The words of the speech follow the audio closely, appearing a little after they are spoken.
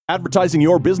Advertising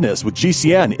your business with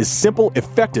GCN is simple,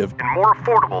 effective, and more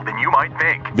affordable than you might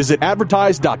think. Visit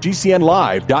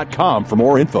advertise.gcnlive.com for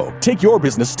more info. Take your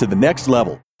business to the next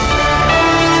level.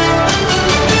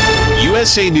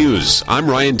 USA News, I'm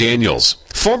Ryan Daniels.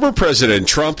 Former President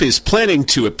Trump is planning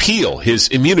to appeal his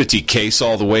immunity case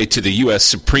all the way to the U.S.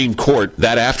 Supreme Court.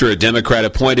 That after a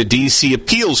Democrat-appointed D.C.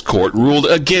 appeals court ruled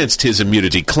against his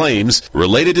immunity claims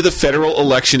related to the federal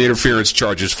election interference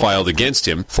charges filed against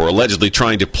him for allegedly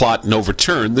trying to plot and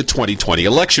overturn the 2020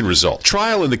 election result.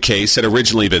 Trial in the case had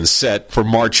originally been set for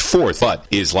March 4th, but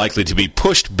is likely to be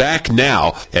pushed back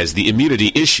now as the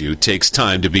immunity issue takes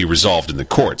time to be resolved in the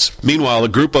courts. Meanwhile, a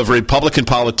group of Republican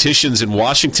politicians in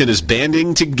Washington is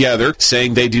banding together,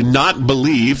 saying they do not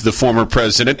believe the former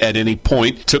president at any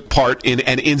point took part in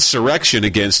an insurrection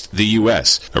against the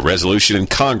U.S. A resolution in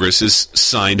Congress is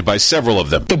signed by several of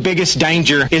them. The biggest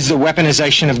danger is the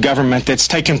weaponization of government that's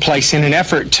taken place in an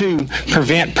effort to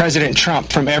prevent President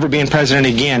Trump from ever being president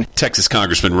again. Texas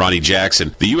Congressman Ronnie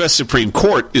Jackson. The U.S. Supreme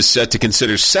Court is set to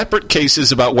consider separate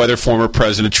cases about whether former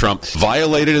President Trump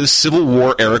violated a Civil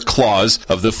War-era clause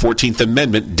of the 14th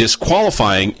Amendment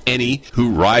disqualifying any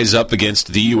who rise up against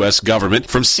the U.S. government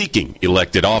from seeking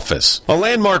elected office. A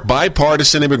landmark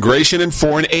bipartisan immigration and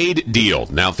foreign aid deal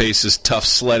now faces tough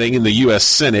sledding in the U.S.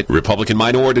 Senate. Republican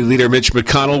Minority Leader Mitch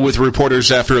McConnell with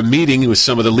reporters after a meeting with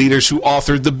some of the leaders who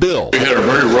authored the bill. We had a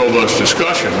very robust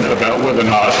discussion about whether or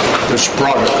not this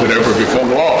product could ever become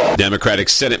law. Democratic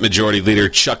Senate Majority Leader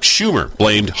Chuck Schumer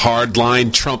blamed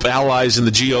hardline Trump allies in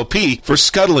the GOP for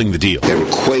scuttling the deal. They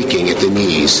were quaking at the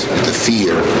knees at the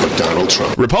fear of Donald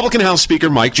Trump. Republican House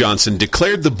Speaker Mike Johnson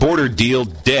declared the border deal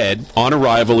dead on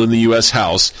arrival in the U.S.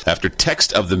 House after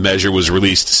text of the measure was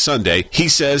released Sunday. He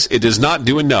says it does not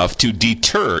do enough to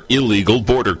deter illegal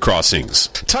border crossings.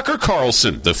 Tucker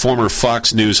Carlson, the former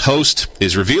Fox News host,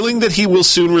 is revealing that he will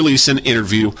soon release an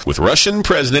interview with Russian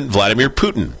President Vladimir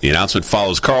Putin. The announcement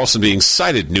follows Carlson being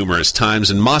cited numerous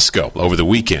times in Moscow over the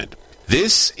weekend.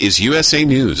 This is USA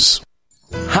News.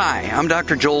 Hi, I'm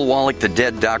Dr. Joel Wallach, the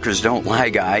Dead Doctors Don't Lie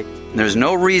guy. There's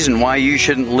no reason why you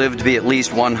shouldn't live to be at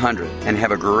least 100 and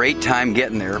have a great time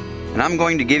getting there. And I'm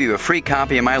going to give you a free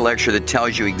copy of my lecture that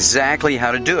tells you exactly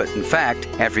how to do it. In fact,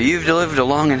 after you've lived a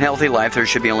long and healthy life, there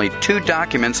should be only 2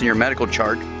 documents in your medical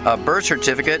chart, a birth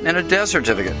certificate and a death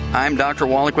certificate. I'm Dr.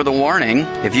 Wallach with a warning.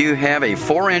 If you have a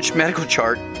 4-inch medical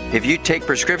chart, if you take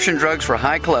prescription drugs for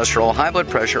high cholesterol, high blood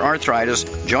pressure, arthritis,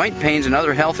 joint pains, and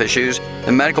other health issues,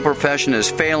 the medical profession is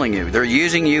failing you. They're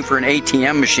using you for an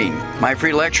ATM machine. My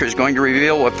free lecture is going to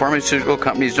reveal what pharmaceutical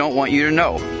companies don't want you to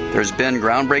know. There's been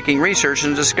groundbreaking research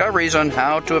and discoveries on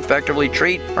how to effectively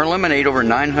treat or eliminate over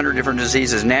 900 different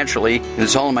diseases naturally, and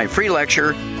it's all in my free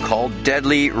lecture called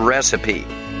Deadly Recipe.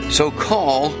 So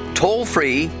call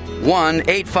toll-free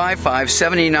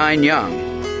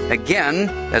 1-855-79-YOUNG. Again,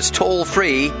 that's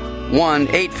toll-free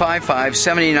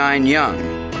 1-855-79-YOUNG.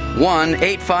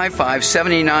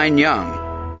 1-855-79-YOUNG.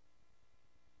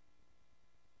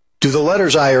 Do the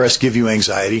letters IRS give you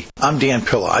anxiety? I'm Dan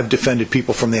Pilla. I've defended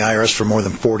people from the IRS for more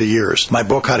than 40 years. My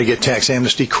book, How to Get Tax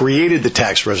Amnesty, created the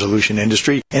tax resolution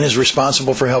industry and is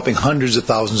responsible for helping hundreds of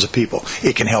thousands of people.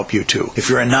 It can help you too. If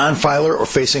you're a non-filer or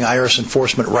facing IRS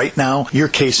enforcement right now, your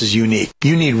case is unique.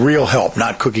 You need real help,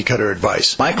 not cookie-cutter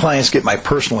advice. My clients get my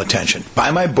personal attention. Buy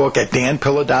my book at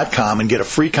danpilla.com and get a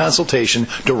free consultation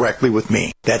directly with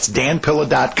me. That's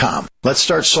danpilla.com. Let's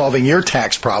start solving your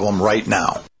tax problem right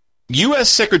now. U.S.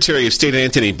 Secretary of State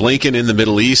Antony Blinken in the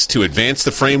Middle East to advance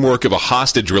the framework of a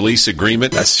hostage release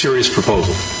agreement. A serious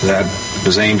proposal that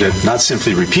was aimed at not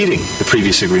simply repeating the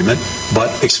previous agreement,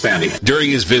 but expanding it.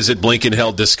 During his visit, Blinken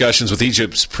held discussions with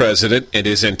Egypt's president and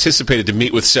is anticipated to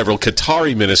meet with several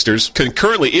Qatari ministers.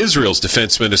 Concurrently, Israel's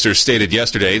defense minister stated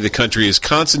yesterday the country is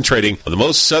concentrating on the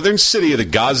most southern city of the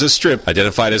Gaza Strip,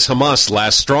 identified as Hamas'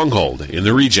 last stronghold in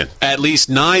the region. At least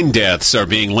 9 deaths are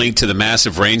being linked to the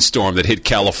massive rainstorm that hit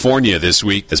California this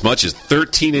week. As much as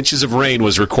 13 inches of rain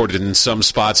was recorded in some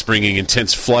spots, bringing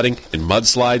intense flooding and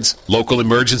mudslides. Local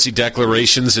emergency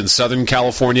declarations in Southern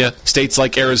California. States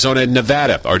like Arizona and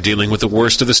Nevada are dealing with the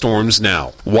worst of the storms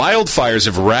now. Wildfires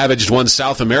have ravaged one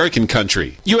South American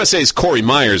country. USA's Corey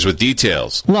Myers with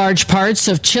details. Large parts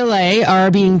of Chile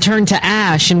are being turned to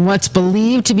ash in what's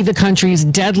believed to be the country's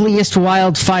deadliest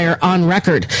wildfire on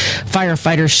record.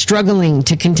 Firefighters struggling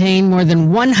to contain more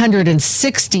than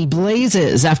 160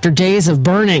 blazes after after days of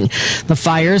burning. The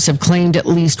fires have claimed at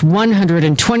least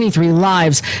 123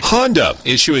 lives. Honda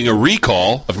issuing a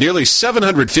recall of nearly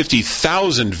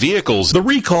 750,000 vehicles. The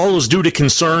recall is due to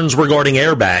concerns regarding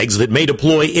airbags that may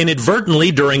deploy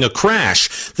inadvertently during a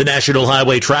crash. The National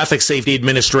Highway Traffic Safety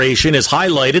Administration has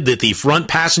highlighted that the front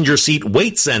passenger seat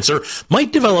weight sensor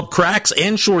might develop cracks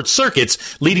and short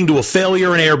circuits, leading to a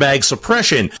failure in airbag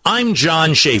suppression. I'm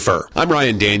John Schaefer. I'm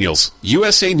Ryan Daniels,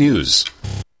 USA News.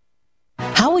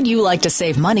 How would you like to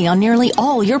save money on nearly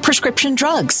all your prescription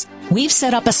drugs? We've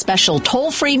set up a special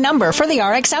toll-free number for the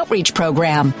RX Outreach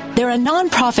Program. They're a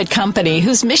nonprofit company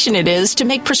whose mission it is to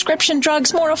make prescription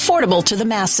drugs more affordable to the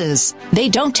masses. They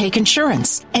don't take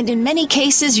insurance, and in many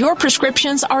cases, your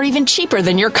prescriptions are even cheaper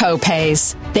than your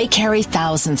co-pays. They carry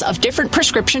thousands of different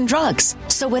prescription drugs,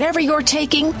 so whatever you're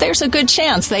taking, there's a good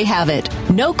chance they have it.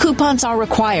 No coupons are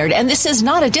required, and this is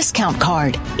not a discount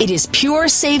card. It is pure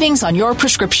savings on your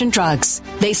prescription drugs.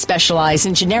 They specialize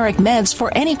in generic meds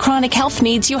for any chronic health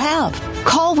needs you have.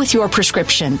 Call with your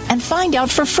prescription and find out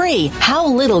for free how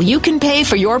little you can pay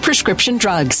for your prescription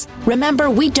drugs. Remember,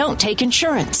 we don't take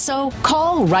insurance, so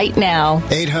call right now.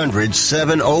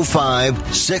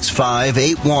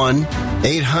 800-705-6581.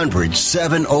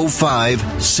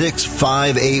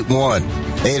 800-705-6581.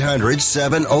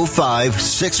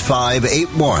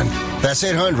 800-705-6581. That's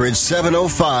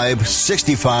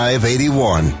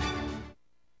 800-705-6581.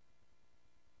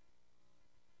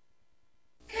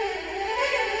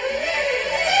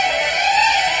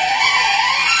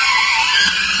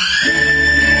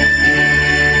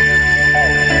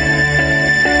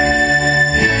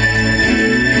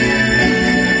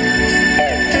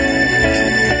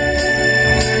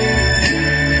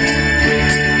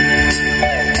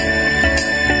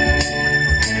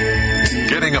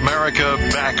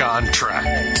 Back on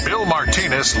track. Bill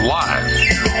Martinez live.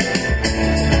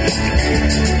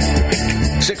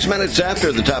 6 minutes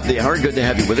after the top of the hour. Good to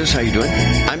have you with us. How you doing?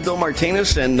 I'm Bill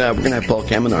Martinez, and we're going to have Paul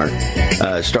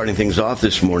Kamenar starting things off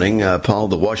this morning. Paul,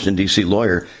 the Washington, D.C.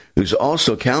 lawyer, who's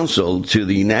also counsel to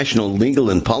the National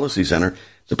Legal and Policy Center.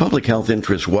 It's a public health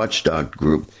interest watchdog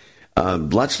group.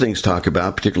 Lots of things to talk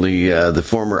about, particularly the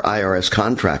former IRS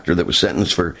contractor that was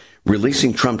sentenced for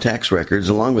releasing Trump tax records,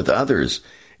 along with others.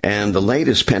 And the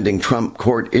latest pending Trump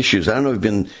court issues. I don't know if you've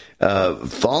been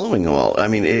following all. I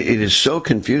mean, it is so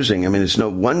confusing. I mean, it's no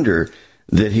wonder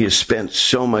that he has spent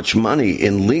so much money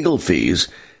in legal fees.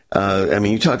 I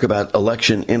mean, you talk about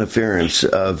election interference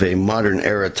of a modern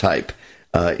era type.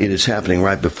 It is happening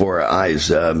right before our eyes.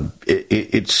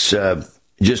 It's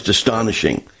just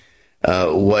astonishing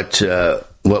what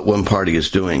one party is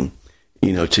doing,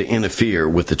 you know, to interfere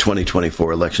with the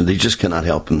 2024 election. They just cannot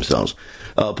help themselves.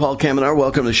 Paul Kamenar,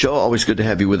 welcome to the show. Always good to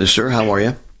have you with us, sir. How are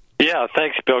you? Yeah,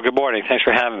 thanks, Bill. Good morning. Thanks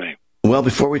for having me. Well,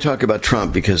 before we talk about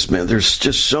Trump, because, man, there's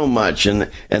just so much, and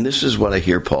this is what I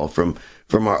hear, Paul, from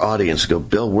our audience. Go,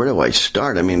 Bill, where do I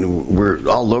start? I mean, we're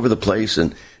all over the place,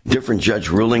 and different judge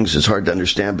rulings is hard to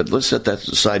understand, but let's set that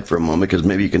aside for a moment, because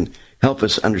maybe you can help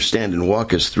us understand and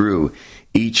walk us through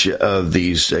each of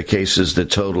these cases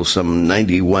that total some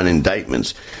 91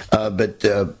 indictments.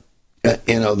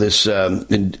 This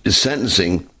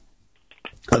sentencing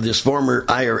of this former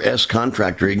IRS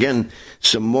contractor, again,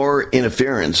 some more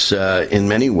interference in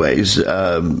many ways.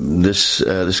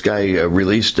 This guy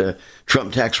released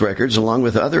Trump tax records along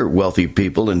with other wealthy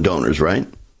people and donors, right?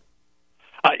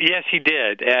 Yes, he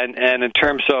did. And in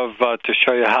terms of, to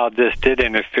show you how this did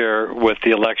interfere with the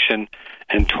election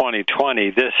in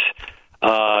 2020, this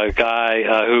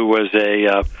guy who was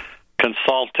a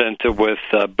consultant with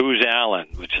Booz Allen,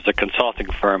 which is a consulting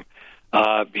firm.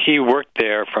 He worked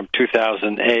there from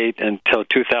 2008 until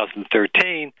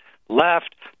 2013,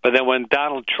 left, but then when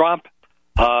Donald Trump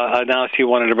announced he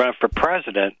wanted to run for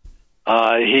president,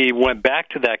 he went back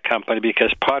to that company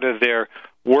because part of their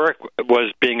work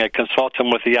was being a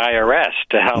consultant with the IRS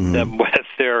to help them with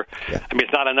their, I mean,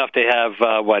 it's not enough they have,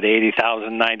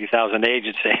 80,000, 90,000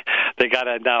 agents. They got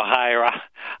to now hire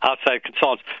outside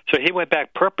consultants. So he went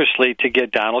back purposely to get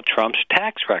Donald Trump's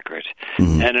tax records.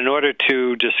 And in order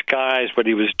to disguise what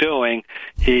he was doing,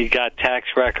 he got tax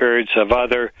records of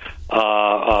other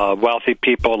wealthy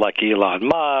people like Elon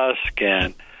Musk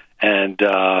and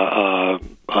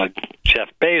Jeff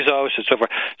Bezos and so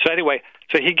forth. So anyway,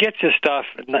 so he gets his stuff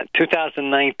in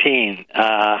 2019,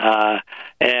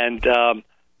 and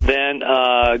then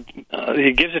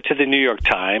he gives it to the New York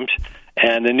Times,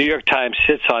 and the New York Times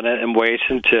sits on it and waits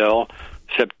until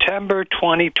September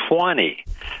 2020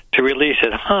 to release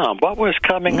it. What was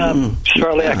coming up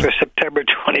shortly after September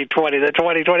 2020, the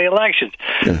 2020 elections?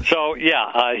 So,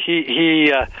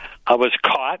 he was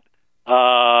caught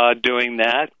doing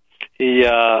that. he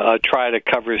tried to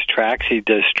cover his tracks. He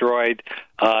destroyed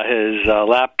his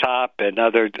laptop and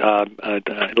other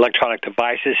electronic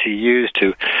devices he used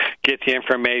to get the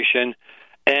information.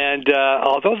 And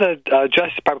although the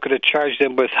Justice Department could have charged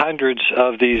him with hundreds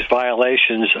of these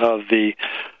violations of the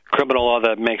criminal law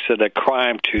that makes it a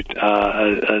crime to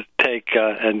take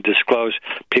and disclose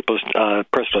people's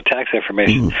personal tax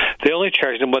information, they only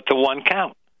charged him with the one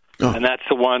count, and that's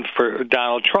the one for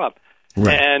Donald Trump.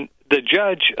 Right. And the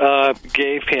judge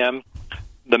gave him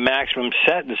the maximum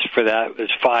sentence for that was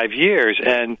 5 years,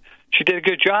 and she did a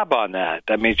good job on that.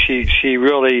 I mean, she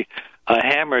really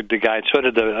hammered the guy, and so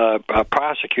did the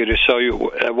prosecutor.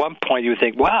 So at one point you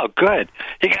think, wow, good,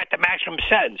 he got the maximum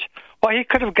sentence. Well, he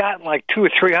could have gotten like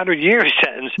 200 or 300 years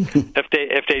sentence if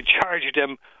they charged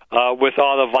him with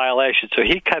all the violations. So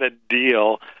he cut a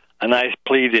deal, a nice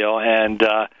plea deal, and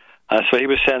so he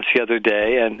was sentenced the other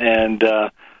day. And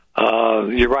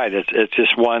you're right, it's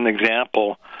just one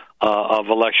example of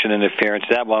election interference.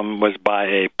 That one was by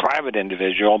a private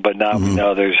individual, but now we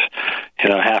know there's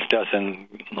half dozen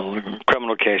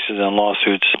criminal cases and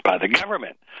lawsuits by the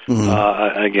government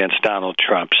against Donald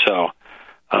Trump. So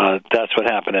that's what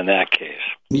happened in that case.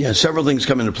 Yeah, several things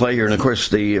come into play here. And, of course,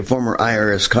 the former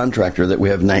IRS contractor that we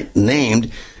have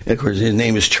named, of course, his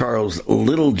name is Charles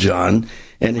Littlejohn.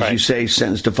 And as you say,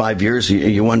 sentenced to 5 years,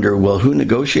 you wonder, well, who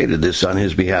negotiated this on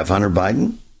his behalf? Hunter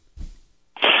Biden?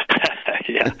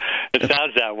 Yeah, it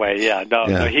sounds that way. Yeah,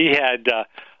 no, he had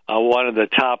one of the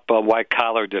top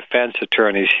white-collar defense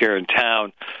attorneys here in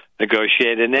town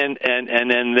negotiate, and then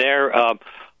their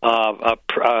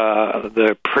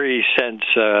the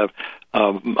pre-sentence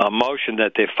motion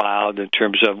that they filed in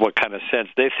terms of what kind of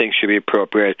sentence they think should be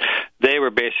appropriate. They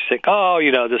were basically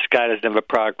saying, this guy doesn't have a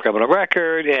prior criminal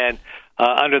record, and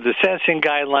under the sentencing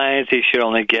guidelines, he should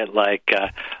only get like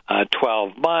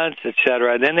 12 months, et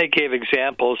cetera. And then they gave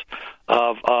examples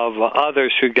of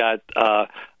others who got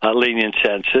lenient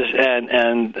sentences,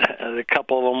 and a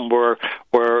couple of them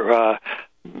were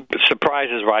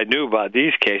surprises where I knew about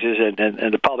these cases, and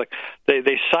the public.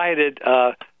 They cited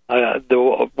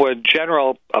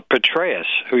General Petraeus,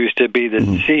 who used to be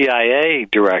the CIA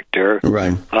director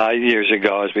years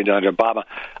ago, as we know under Obama.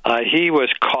 He was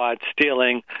caught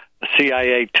stealing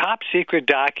CIA top secret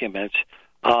documents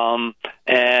and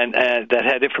that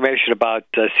had information about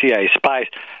CIA spies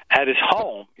at his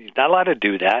home. He's not allowed to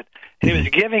do that. And he was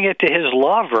giving it to his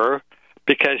lover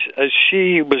because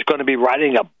she was going to be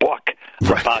writing a book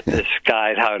about this guy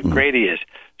and how great he is.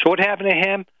 So what happened to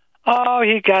him? Oh,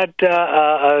 he got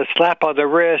a slap on the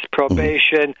wrist,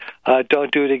 probation,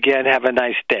 don't do it again, have a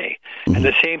nice day. And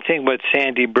the same thing with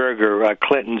Sandy Berger,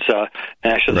 Clinton's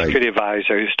national security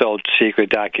advisor, who stole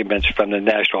secret documents from the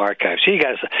National Archives. So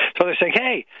they're saying,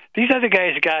 hey, these other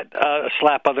guys got a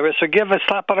slap on the wrist, so give a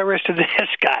slap on the wrist to this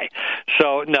guy.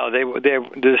 So, no,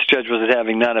 this judge wasn't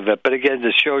having none of it. But again,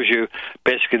 this shows you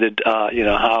basically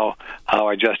how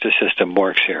our justice system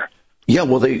works here. Yeah,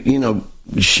 well,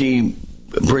 she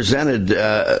presented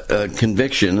a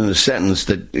conviction and a sentence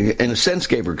that, in a sense,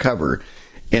 gave her cover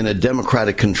in a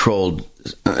Democratic-controlled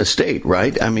state,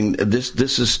 right? I mean,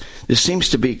 this seems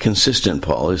to be consistent,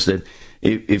 Paul, is that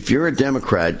if you're a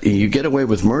Democrat, you get away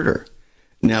with murder.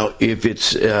 Now, if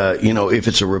it's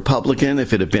a Republican,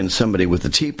 if it had been somebody with the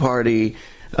Tea Party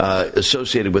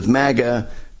associated with MAGA,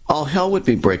 all hell would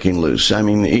be breaking loose. I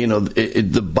mean,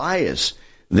 the bias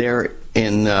there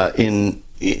in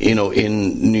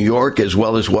New York as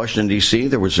well as Washington, D.C.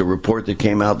 There was a report that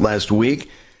came out last week,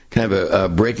 kind of a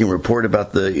breaking report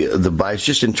about the bias,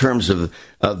 just in terms of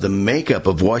the makeup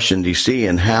of Washington, D.C.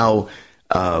 and how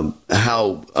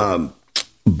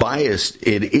biased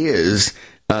it is,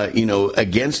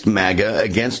 against MAGA,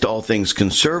 against all things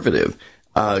conservative.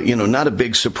 Not a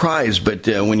big surprise, but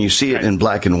when you see it in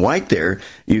black and white there,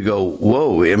 you go,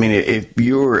 whoa. I mean, if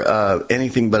you're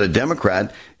anything but a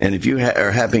Democrat, and if you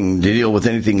are having to deal with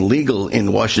anything legal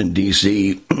in Washington,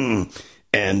 D.C.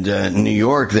 and New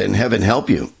York, then heaven help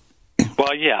you.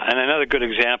 Well, yeah, and another good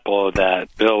example of that,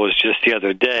 Bill, was just the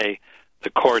other day, the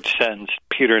court sentenced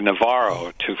Peter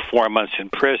Navarro to 4 months in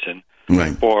prison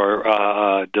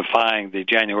for defying the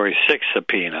January 6th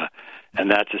subpoena. And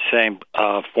that's the same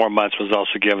 4 months was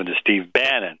also given to Steve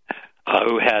Bannon,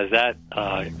 who has that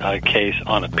case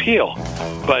on appeal.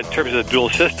 But in terms of the dual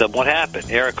system, what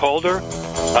happened? Eric Holder,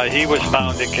 he was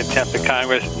found in contempt of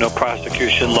Congress, no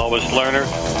prosecution. Lois Lerner,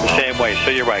 the same way. So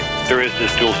you're right. There is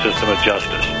this dual system of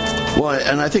justice. Well,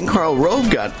 and I think Karl Rove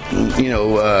got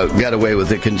away with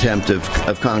the contempt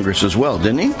of Congress as well,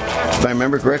 didn't he? If I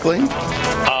remember correctly.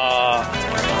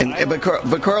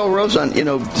 But Carl Rosen,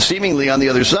 seemingly on the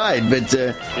other side, but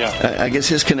I guess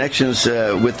his connections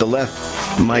with the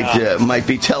left might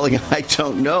be telling. I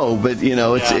don't know, but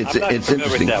it's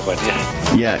interesting. With that one.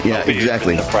 Yeah,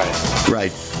 exactly.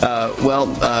 Right.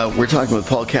 We're talking with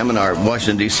Paul Kamenar,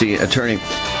 Washington D.C. attorney,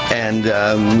 and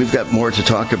we've got more to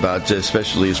talk about,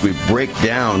 especially as we break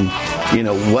down,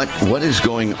 what is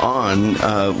going on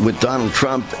with Donald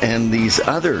Trump and these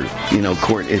other,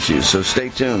 court issues. So stay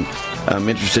tuned. I'm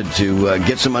interested to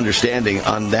get some understanding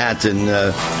on that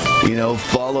and,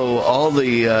 follow all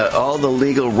the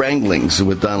legal wranglings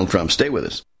with Donald Trump. Stay with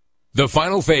us. The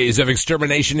final phase of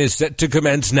extermination is set to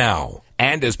commence now.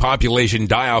 And as population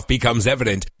die-off becomes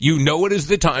evident, you know it is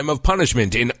the time of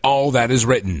punishment in all that is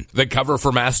written. The cover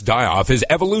for mass die-off is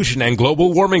evolution and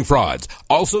global warming frauds,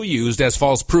 also used as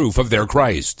false proof of their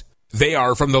Christ. They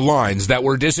are from the lines that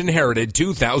were disinherited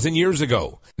 2,000 years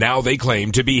ago. Now they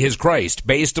claim to be his Christ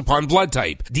based upon blood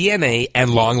type, DNA, and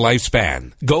long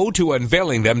lifespan. Go to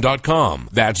unveilingthem.com.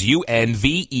 That's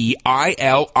UNVEILING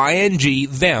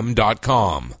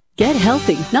them.com. Get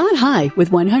healthy, not high,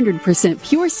 with 100%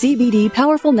 pure CBD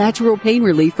powerful natural pain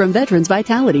relief from Veterans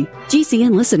Vitality.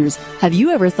 GCN listeners, have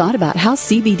you ever thought about how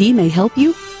CBD may help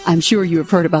you? I'm sure you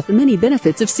have heard about the many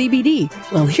benefits of CBD.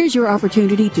 Well, here's your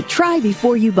opportunity to try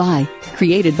before you buy.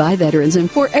 Created by veterans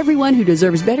and for everyone who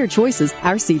deserves better choices,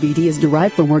 our CBD is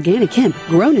derived from organic hemp,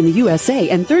 grown in the USA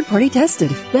and third-party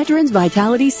tested. Veterans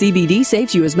Vitality CBD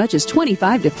saves you as much as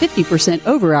 25 to 50%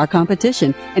 over our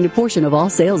competition, and a portion of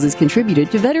all sales is contributed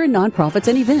to veteran nonprofits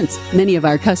and events. Many of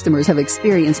our customers have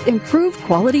experienced improved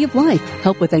quality of life,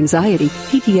 help with anxiety,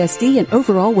 PTSD, and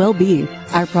overall well-being.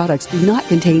 Our products do not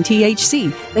contain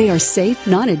THC. They are safe,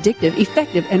 non-addictive,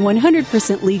 effective, and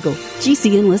 100% legal.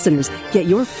 GCN listeners, get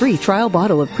your free trial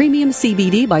bottle of premium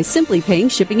CBD by simply paying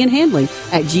shipping and handling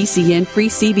at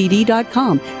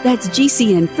GCNFreeCBD.com. That's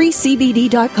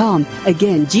GCNFreeCBD.com.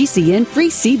 Again,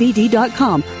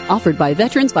 GCNFreeCBD.com. Offered by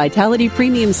Veterans Vitality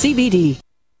Premium CBD.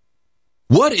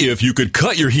 What if you could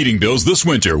cut your heating bills this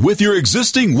winter with your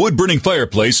existing wood-burning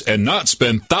fireplace and not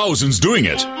spend thousands doing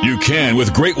it? You can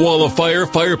with Great Wall of Fire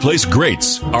fireplace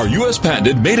grates. Our U.S.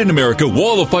 patented made-in-America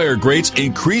Wall of Fire grates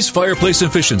increase fireplace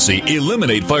efficiency,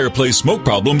 eliminate fireplace smoke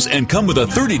problems, and come with a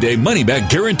 30-day money-back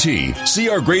guarantee. See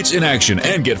our grates in action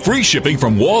and get free shipping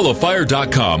from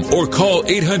walloffire.com or call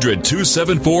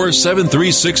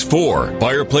 800-274-7364.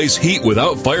 Fireplace heat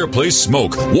without fireplace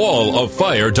smoke.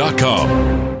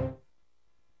 walloffire.com.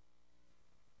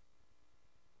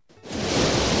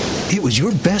 It was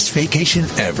your best vacation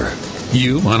ever.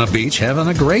 You on a beach having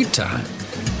a great time.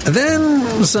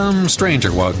 Then some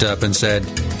stranger walked up and said,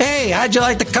 "Hey, how'd you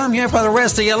like to come here for the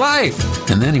rest of your life?"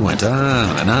 And then he went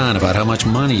on and on about how much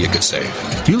money you could save.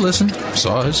 You listened,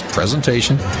 saw his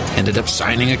presentation, ended up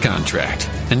signing a contract.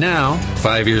 And now,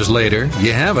 5 years later,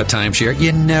 you have a timeshare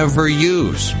you never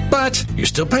use. But you're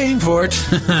still paying for it.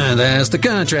 That's the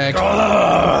contract.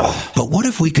 But what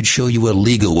if we could show you a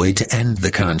legal way to end the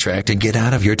contract and get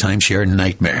out of your timeshare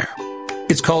nightmare?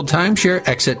 It's called Timeshare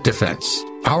Exit Defense.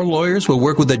 Our lawyers will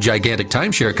work with the gigantic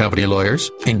timeshare company lawyers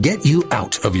and get you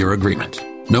out of your agreement.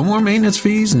 No more maintenance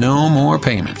fees, no more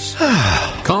payments.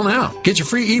 Call now. Get your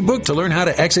free ebook to learn how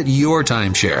to exit your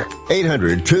timeshare.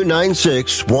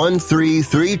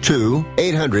 800-296-1332.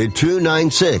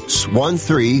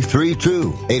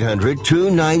 800-296-1332.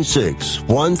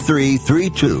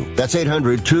 800-296-1332. That's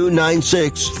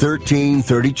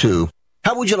 800-296-1332.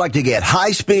 How would you like to get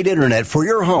high-speed internet for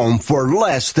your home for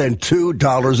less than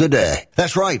 $2 a day?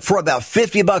 That's right. For about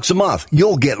 $50 a month,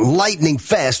 you'll get lightning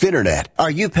fast internet.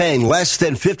 Are you paying less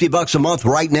than $50 a month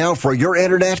right now for your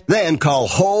internet? Then call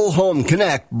Whole Home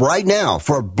Connect right now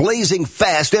for blazing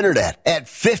fast internet at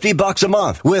 $50 a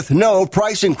month with no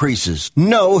price increases,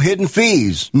 no hidden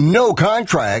fees, no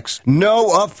contracts, no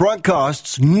upfront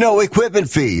costs, no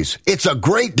equipment fees. It's a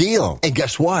great deal. And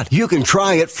guess what? You can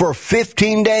try it for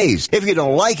 15 days. If you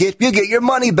don't like it, you get your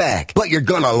money back. But you're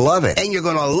gonna love it, and you're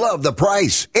gonna love the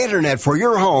price. Internet for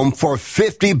your home for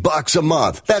 $50 a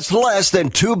month. That's less than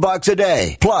 $2 a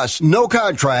day. Plus, no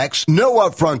contracts, no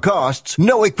upfront costs,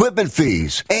 no equipment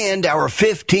fees, and our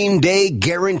 15-day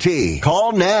guarantee.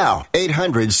 Call now.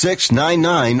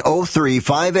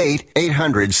 800-699-0358.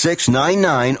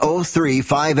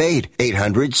 800-699-0358.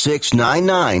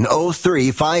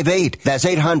 800-699-0358. That's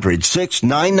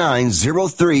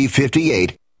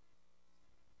 800-699-0358.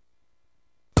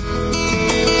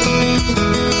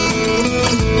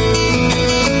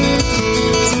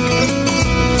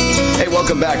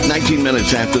 Welcome back. 19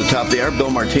 minutes after the top of the hour. Bill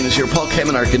Martinez here. Paul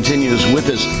Kamenar continues with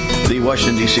us, the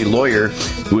Washington, D.C. lawyer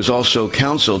who is also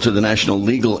counsel to the National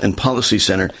Legal and Policy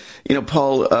Center. You know,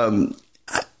 Paul,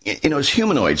 as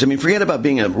humanoids, I mean, forget about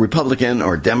being a Republican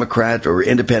or a Democrat or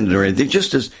independent or anything,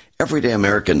 just as everyday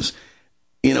Americans,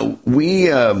 we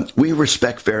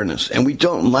respect fairness and we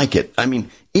don't like it. I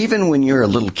mean, even when you're a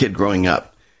little kid growing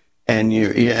up and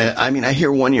I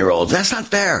hear 1-year-olds, that's not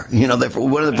fair.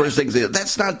 One of the first things,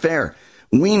 that's not fair.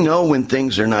 We know when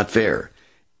things are not fair.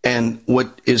 And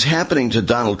what is happening to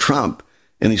Donald Trump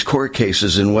in these court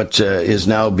cases and what is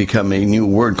now become a new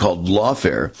word called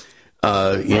lawfare,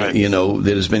 that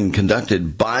has been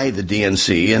conducted by the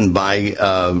DNC and by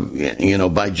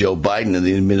Joe Biden and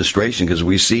the administration, because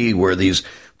we see where these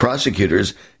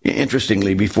prosecutors,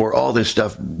 interestingly, before all this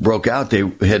stuff broke out, they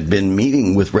had been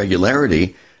meeting with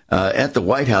regularity at the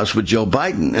White House with Joe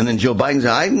Biden. And then Joe Biden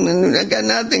said, I got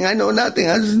nothing. I know nothing.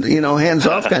 I was, hands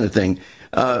off kind of thing.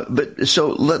 But so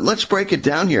let's break it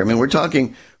down here. I mean, we're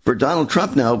talking for Donald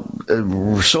Trump now,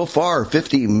 so far,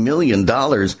 $50 million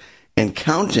and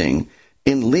counting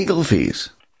in legal fees.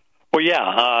 Well,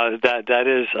 yeah, that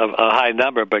is a high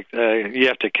number, but you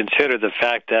have to consider the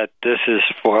fact that this is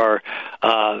for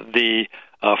the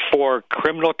 4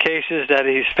 criminal cases that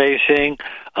he's facing,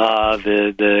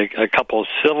 a couple of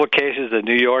civil cases, the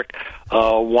New York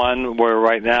one, where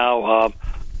right now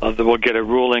we'll get a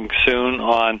ruling soon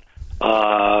on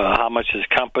how much his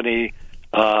company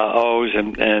owes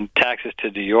and taxes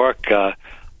to New York. The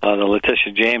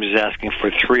Letitia James is asking for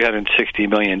 $360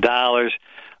 million.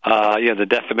 The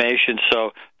defamation.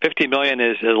 So $50 million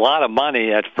is a lot of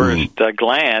money at first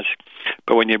glance,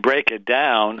 but when you break it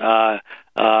down,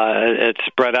 it's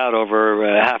spread out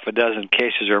over half a dozen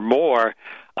cases or more.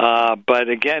 But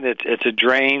again, it's a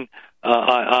drain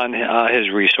on his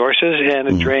resources and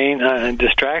a drain and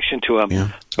distraction to him.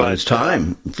 Yeah. But it's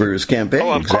time for his campaign.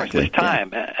 Oh, of course, it's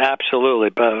time.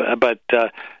 Absolutely. But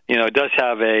it does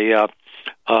have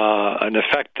an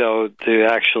effect, though, to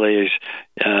actually,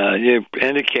 you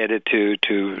indicated,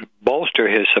 to bolster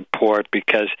his support,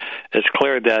 because it's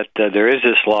clear that there is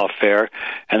this lawfare,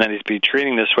 and that he's been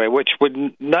treating this way, which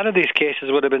none of these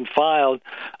cases would have been filed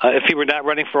if he were not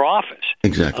running for office.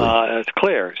 Exactly. It's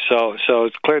clear. So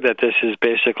it's clear that this is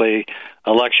basically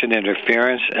election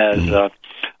interference, as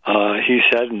he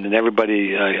said, and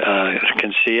everybody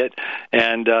can see it.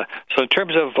 And so in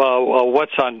terms of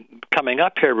what's coming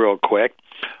up here real quick,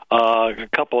 a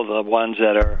couple of the ones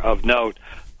that are of note.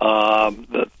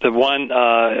 The one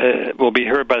will be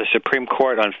heard by the Supreme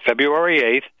Court on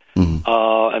February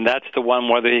 8th, and that's the one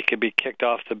whether he could be kicked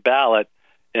off the ballot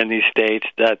in these states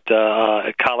that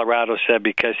Colorado said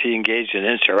because he engaged in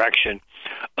insurrection,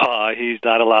 he's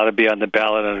not allowed to be on the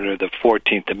ballot under the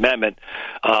 14th Amendment.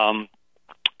 And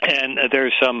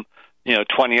there's some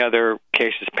 20 other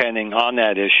cases pending on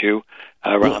that issue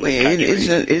around the country.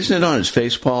 Isn't it on his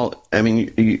face, Paul? I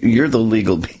mean, you're the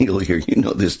legal beagle here. You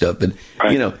know this stuff. But,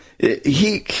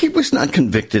 he was not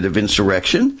convicted of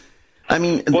insurrection. I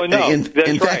mean, well, no,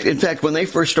 in fact, when they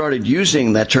first started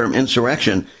using that term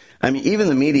insurrection, I mean, even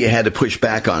the media had to push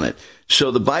back on it.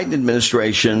 So the Biden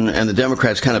administration and the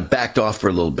Democrats kind of backed off for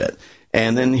a little bit.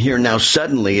 And then here now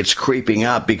suddenly it's creeping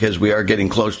up because we are getting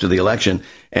close to the election,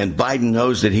 and Biden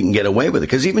knows that he can get away with it.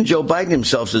 Because even Joe Biden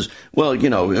himself says, well,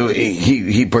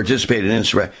 he participated in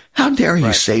insurrection. How dare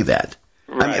he say that?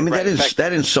 Right, I mean,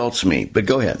 that insults me. But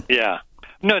go ahead. Yeah.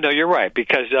 No, you're right,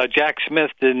 because Jack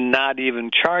Smith did not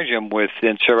even charge him with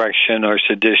insurrection or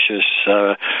seditious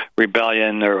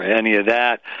rebellion or any of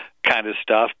that kind of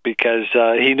stuff, because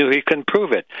he knew he couldn't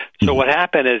prove it. So what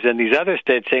happened is in these other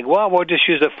states saying, well, we'll just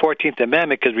use the 14th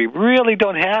Amendment because we really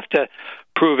don't have to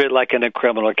prove it like in a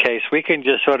criminal case. We can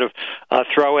just sort of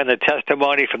throw in the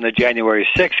testimony from the January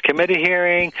 6th committee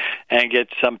hearing and get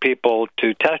some people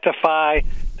to testify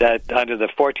that under the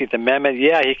 14th Amendment,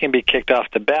 he can be kicked off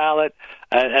the ballot.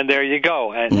 And there you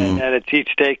go. And it's each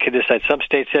state can decide. Some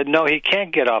states said, no, he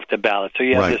can't get off the ballot. So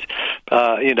you have this,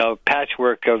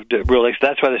 patchwork of rulings.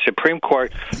 That's why the Supreme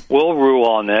Court will rule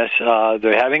on this.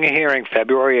 They're having a hearing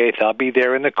February 8th. I'll be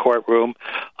there in the courtroom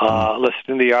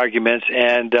listening to the arguments.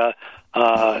 And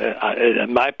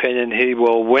in my opinion, he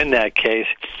will win that case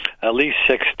at least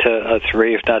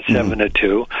 6-3, if not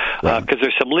 7-2, because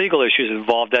there's some legal issues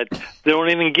involved that they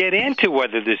don't even get into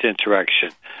whether there's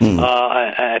insurrection.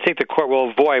 I think the court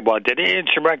will avoid, well, did he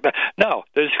insurrect? No,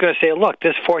 they're just going to say, look,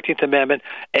 this 14th Amendment,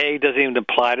 doesn't even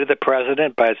apply to the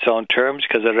president by its own terms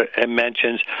because it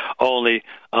mentions only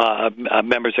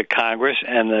members of Congress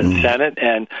and the Senate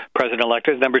and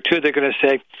president-electors. Number two, they're going to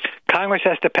say Congress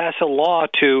has to pass a law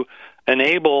to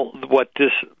enable what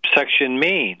this section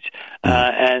means,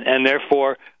 and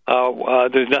therefore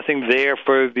there's nothing there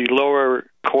for the lower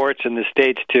courts in the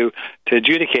states to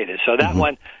adjudicate it. So that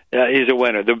one is a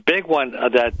winner. The big one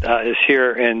that is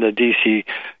here in the D.C.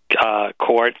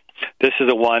 court. This is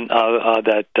the one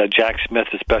that Jack Smith,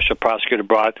 the special prosecutor,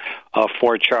 brought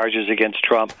 4 charges against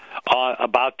Trump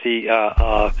about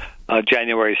the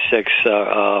January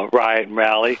 6th riot and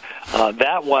rally.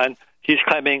 That one, he's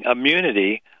claiming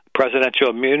immunity, presidential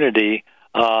immunity,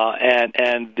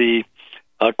 and the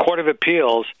Court of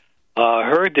Appeals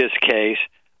heard this case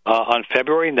on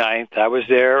February 9th. I was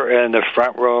there in the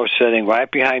front row sitting right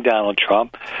behind Donald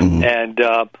Trump, and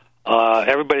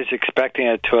everybody's expecting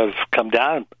it to have come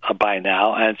down by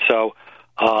now. And so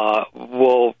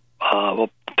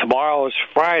tomorrow is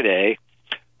Friday,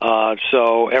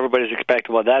 so everybody's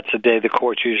expecting, well, that's the day the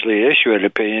courts usually issue an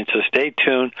opinion, so stay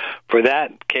tuned for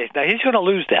that case. Now, he's going to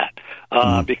lose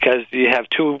that because you have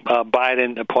 2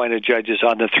 Biden-appointed judges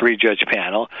on the 3-judge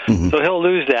panel, so he'll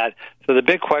lose that. So the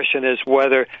big question is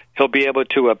whether he'll be able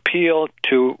to appeal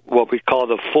to what we call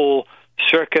the full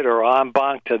circuit or en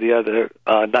banc to the other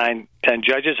 9-10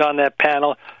 judges on that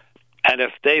panel. And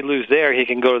if they lose there, he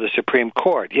can go to the Supreme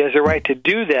Court. He has a right to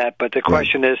do that, but the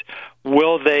question is,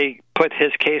 will they put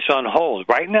his case on hold?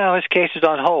 Right now, his case is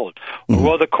on hold. Or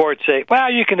will the court say,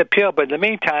 well, you can appeal, but in the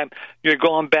meantime, you're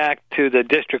going back to the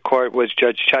district court with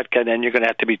Judge Chutkan, and you're going to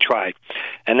have to be tried.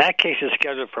 And that case is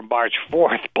scheduled for March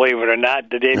 4th, believe it or not,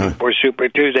 the day before Super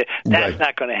Tuesday. That's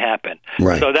not going to happen.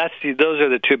 So those are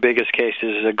the 2 biggest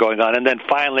cases going on. And then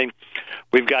finally,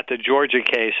 we've got the Georgia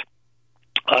case.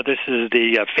 This is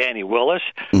the Fani Willis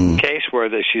case where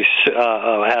she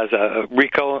has a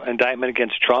RICO indictment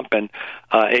against Trump and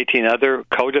 18 other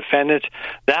co-defendants.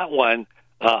 That one,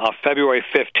 February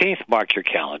 15th, mark your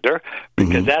calendar,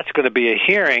 because that's going to be a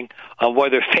hearing on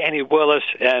whether Fani Willis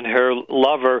and her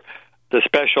lover, the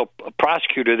special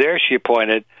prosecutor there she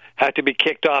appointed, have to be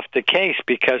kicked off the case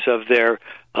because of their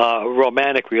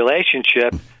romantic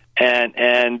relationship and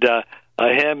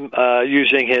him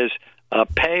using his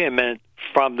payment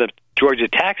from the Georgia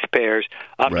taxpayers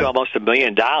up to almost $1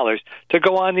 million to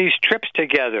go on these trips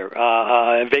together,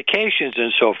 vacations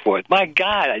and so forth. My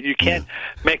God, you can't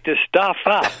make this stuff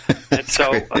up. And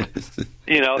so,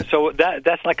 so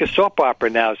that's like a soap opera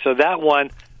now. So that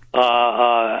one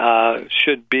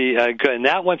should be good. And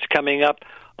that one's coming up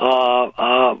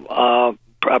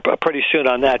pretty soon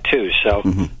on that too. So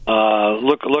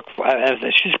look.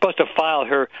 She's supposed to file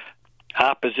her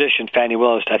opposition, Fani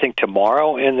Willis, I think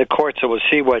tomorrow in the court, so we'll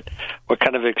see what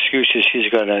kind of excuses she's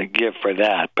going to give for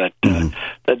that. But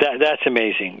that's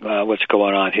amazing what's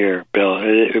going on here, Bill.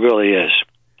 It really is.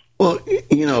 Well,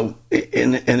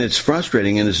 and it's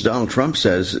frustrating, and as Donald Trump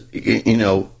says,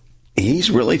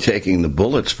 he's really taking the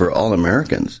bullets for all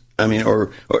Americans. I mean,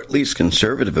 or at least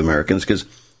conservative Americans, because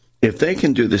if they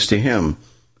can do this to him,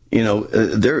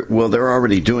 they're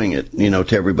already doing it,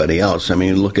 to everybody else. I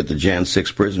mean, look at the Jan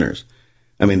 6 prisoners.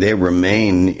 I mean, they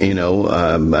remain,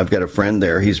 I've got a friend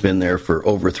there. He's been there for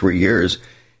over 3 years.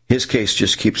 His case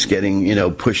just keeps getting,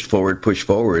 pushed forward.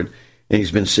 And he's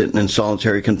been sitting in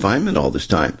solitary confinement all this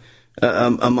time,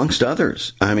 amongst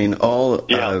others. I mean,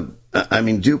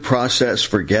 due process,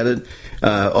 forget it.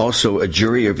 Also, a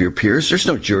jury of your peers. There's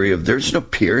no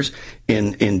peers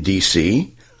in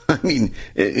D.C. I mean,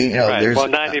 there's... Well,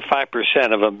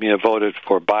 95% of them, voted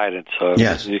for Biden, so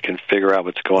you can figure out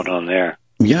what's going on there.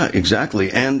 Yeah,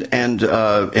 exactly, and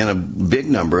a big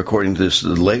number, according to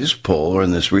the latest poll or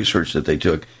in this research that they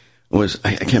took, was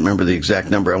I can't remember the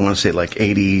exact number. I want to say like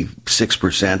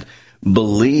 86%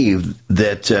 believed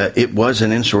that it was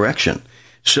an insurrection.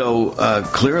 So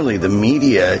clearly, the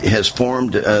media has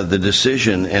formed the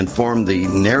decision and formed the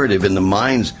narrative in the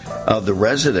minds of the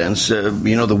residents,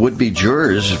 the would-be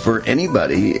jurors for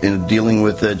anybody in dealing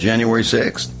with January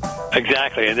 6th.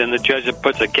 Exactly, and then the judge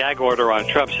puts a gag order on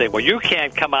Trump, saying, well, you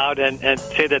can't come out and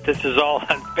say that this is all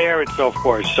unfair and so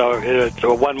forth. So it's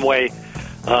a one-way,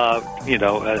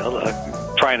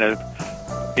 trying to,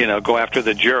 go after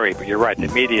the jury. But you're right, the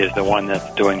media is the one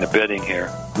that's doing the bidding here.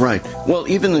 Right. Well,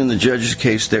 even in the judge's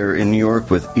case there in New York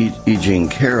with E. Jean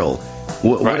Carroll,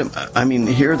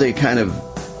 here they kind of,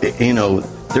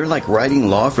 they're like writing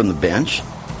law from the bench.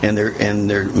 And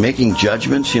they're making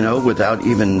judgments, without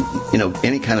even,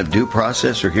 any kind of due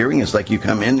process or hearing. It's like you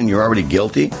come in and you're already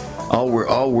guilty.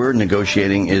 All we're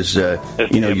negotiating is,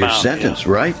 your sentence,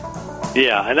 right?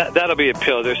 Yeah, and that'll be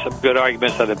appealed. There's some good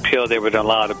arguments on appeal. They were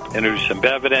allowed to introduce some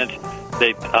evidence.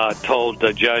 They told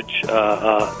the judge.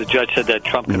 The judge said that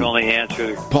Trump could only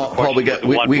answer. Paul, we got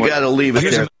to leave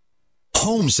it there.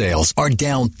 Home sales are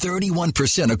down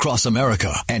 31% across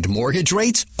America, and mortgage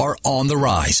rates are on the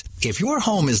rise. If your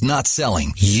home is not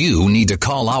selling, you need to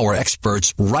call our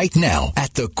experts right now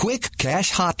at the Quick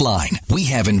Cash Hotline. We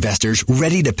have investors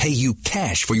ready to pay you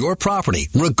cash for your property,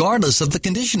 regardless of the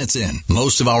condition it's in.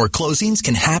 Most of our closings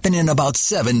can happen in about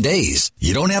 7 days.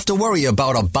 You don't have to worry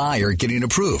about a buyer getting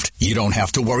approved. You don't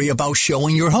have to worry about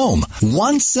showing your home.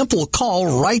 One simple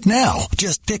call right now.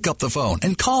 Just pick up the phone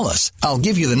and call us. I'll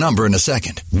give you the number in a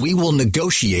second. We will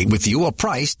negotiate with you a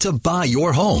price to buy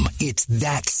your home. It's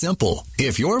that simple.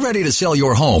 If you're ready to sell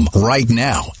your home right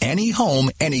now, any home,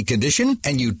 any condition,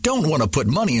 and you don't want to put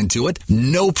money into it,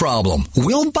 no problem.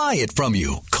 We'll buy it from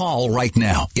you. Call right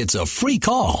now. It's a free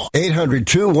call.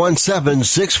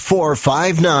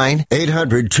 800-217-6459.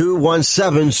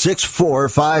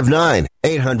 800-217-6459.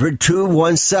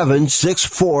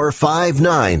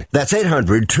 800-217-6459. That's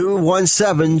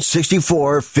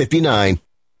 800-217-6459.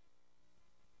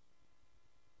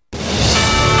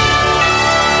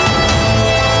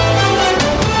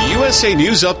 USA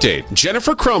News Update.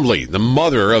 Jennifer Crumbley, the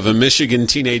mother of a Michigan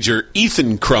teenager,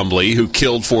 Ethan Crumbley, who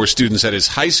killed 4 students at his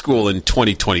high school in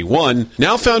 2021,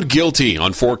 now found guilty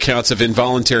on 4 counts of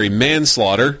involuntary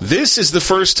manslaughter. This is the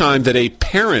first time that a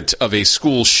parent of a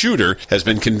school shooter has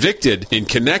been convicted in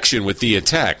connection with the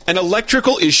attack. An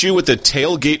electrical issue with the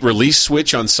tailgate release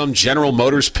switch on some General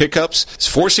Motors pickups is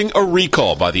forcing a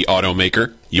recall by the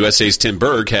automaker. USA's Tim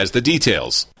Berg has the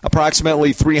details.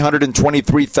 Approximately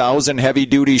 323,000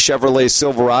 heavy-duty Chevrolet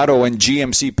Silverado and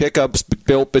GMC pickups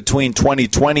built between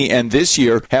 2020 and this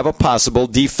year have a possible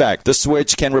defect. The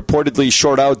switch can reportedly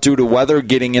short out due to weather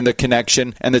getting in the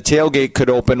connection, and the tailgate could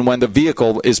open when the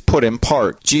vehicle is put in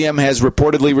park. GM has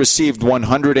reportedly received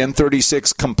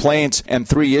 136 complaints and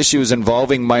 3 issues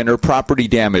involving minor property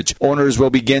damage. Owners will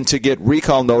begin to get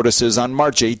recall notices on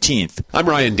March 18th. I'm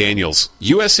Ryan Daniels,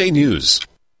 USA News.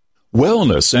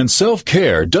 Wellness and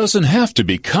self-care doesn't have to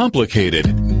be complicated.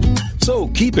 So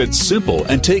keep it simple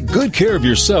and take good care of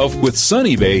yourself with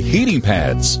Sunny Bay heating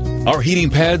pads. Our heating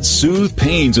pads soothe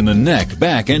pains in the neck,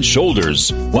 back, and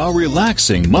shoulders while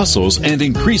relaxing muscles and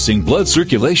increasing blood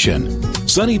circulation.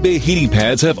 Sunny Bay heating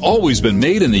pads have always been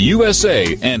made in the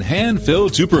USA and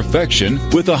hand-filled to perfection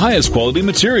with the highest quality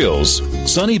materials.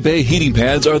 Sunny Bay heating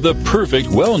pads are the perfect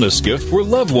wellness gift for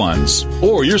loved ones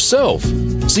or yourself.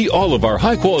 See all of our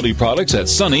high-quality products at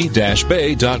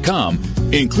sunny-bay.com,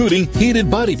 including heated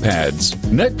body pads,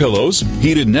 neck pillows,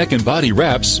 heated neck and body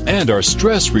wraps, and our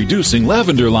stress-reducing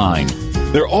lavender line.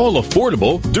 They're all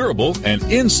affordable, durable, and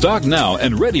in stock now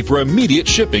and ready for immediate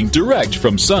shipping direct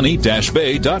from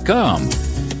sunny-bay.com.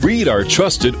 Read our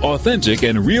trusted, authentic,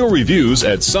 and real reviews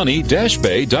at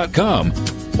sunny-bay.com,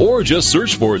 or just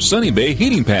search for Sunny Bay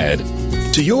Heating Pad.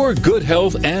 To your good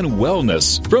health and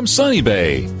wellness from Sunny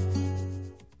Bay.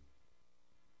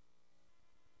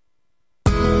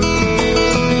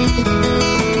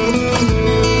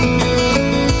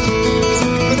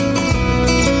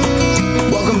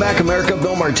 America,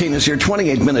 Bill Martinez here,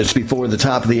 28 minutes before the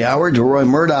top of the hour. DeRoy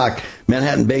Murdoch,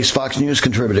 Manhattan-based Fox News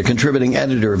contributor, contributing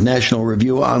editor of National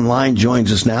Review Online,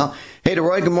 joins us now. Hey,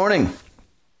 DeRoy, good morning.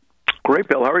 Great,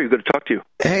 Bill. How are you? Good to talk to you.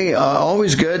 Hey,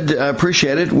 always good.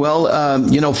 Appreciate it. Well,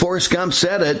 Forrest Gump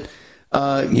said it,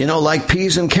 like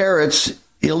peas and carrots,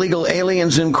 illegal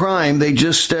aliens and crime, they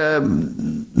just,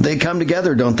 they come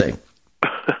together, don't they?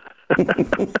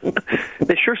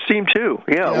 They sure seem to.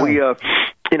 Yeah.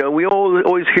 We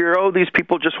always hear, these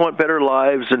people just want better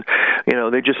lives, and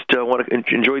they just want to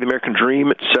enjoy the American dream,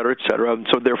 et cetera, et cetera. And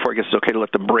so therefore, I guess it's okay to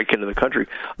let them break into the country.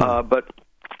 But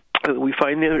we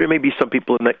find there may be some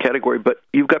people in that category, but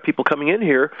you've got people coming in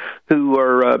here who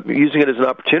are using it as an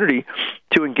opportunity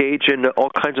to engage in all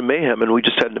kinds of mayhem. And we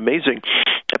just had an amazing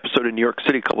episode in New York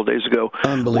City a couple of days ago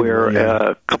where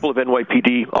a couple of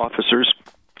NYPD officers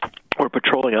were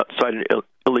patrolling outside an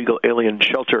illegal alien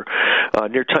shelter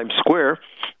near Times Square,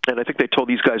 and I think they told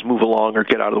these guys move along or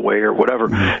get out of the way or whatever,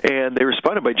 and they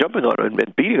responded by jumping on them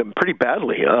and beating them pretty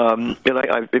badly. And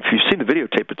if you've seen the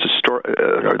videotape, it's a story,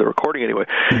 or the recording anyway,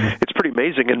 it's pretty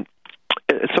amazing. And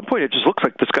at some point, it just looks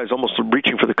like this guy's almost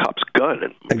reaching for the cop's gun,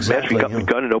 and imagine he got the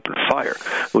gun and opened fire,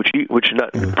 which is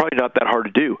probably not that hard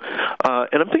to do.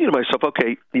 And I'm thinking to myself,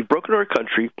 okay, you've broken our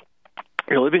country.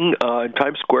 You're living in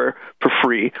Times Square for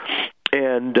free,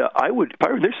 and if I were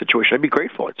in their situation, I'd be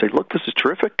grateful. I'd say, look, this is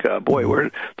terrific. Boy, we're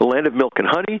in the land of milk and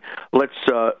honey. Let's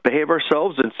behave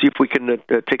ourselves and see if we can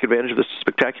take advantage of this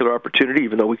spectacular opportunity,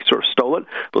 even though we sort of stole it.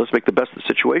 But let's make the best of the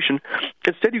situation.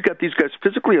 Instead, you've got these guys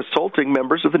physically assaulting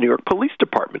members of the New York Police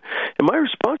Department. And my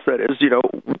response to that is,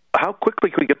 how quickly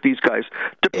can we get these guys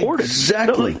deported?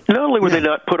 Exactly. Not only were they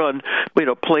not put on,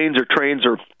 planes or trains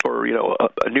or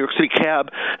a New York City cab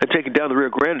and taken down the Rio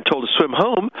Grande and told to swim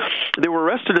home, they were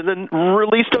arrested and then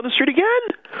released on the street again.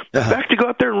 Back to go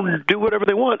out there and do whatever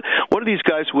they want. One of these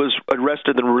guys was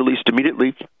arrested and released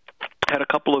immediately. Had a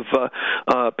couple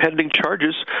of pending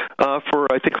charges for,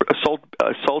 I think,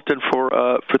 assault and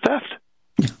for theft.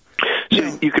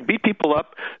 So you can beat people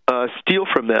up, steal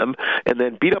from them, and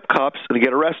then beat up cops and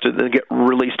get arrested and then get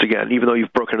released again, even though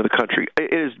you've broken into the country.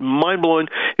 It is mind-blowing.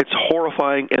 It's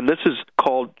horrifying. And this is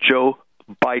called Joe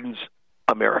Biden's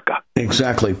America.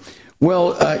 Exactly.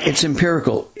 Well, it's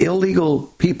empirical. Illegal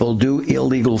people do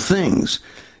illegal things.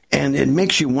 And it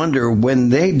makes you wonder when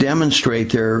they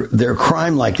demonstrate their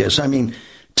crime like this. I mean,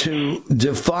 to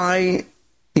defy,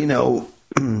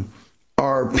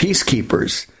 our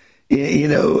peacekeepers,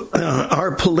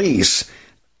 our police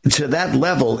to that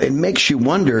level, it makes you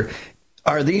wonder,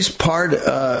 are these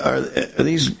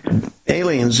these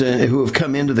aliens who have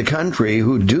come into the country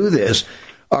who do this,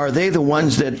 are they the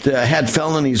ones that had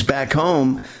felonies back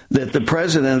home that the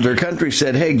president of their country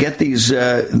said, hey, get these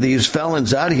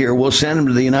felons out of here, we'll send them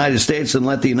to the United States and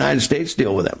let the United States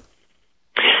deal with them?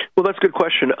 Well, that's a good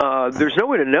question. There's no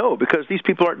way to know because these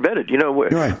people aren't vetted.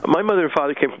 Right. My mother and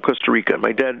father came from Costa Rica.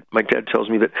 My dad tells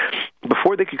me that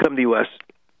before they could come to the U.S.,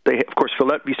 they, of course,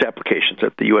 filled out visa applications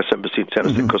at the U.S. Embassy in San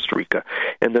Jose, Costa Rica.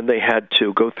 And then they had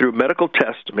to go through medical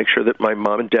tests to make sure that my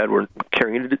mom and dad weren't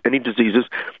carrying any diseases.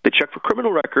 They checked for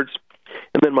criminal records.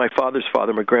 And then my father's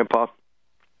father, my grandpa,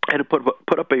 had to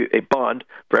put up a bond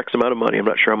for X amount of money, I'm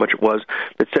not sure how much it was,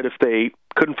 that said if they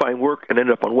couldn't find work and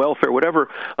ended up on welfare, whatever,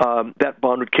 that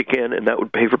bond would kick in and that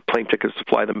would pay for plane tickets to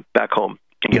fly them back home.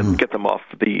 Get them off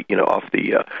the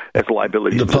as a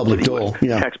liability. The public dole,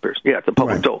 taxpayers. Yeah, the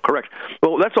public dole. Correct.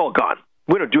 Well, that's all gone.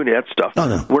 We don't do any of that stuff. Oh,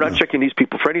 no, We're not checking these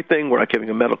people for anything. We're not giving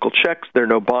them medical checks. There are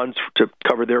no bonds to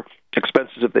cover their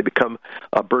expenses if they become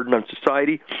a burden on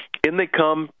society. In they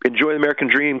come, enjoy the American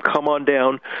dream, come on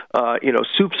down,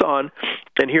 soup's on,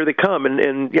 and here they come.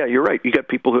 And yeah, you're right. You got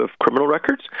people who have criminal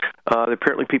records.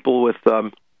 Apparently people with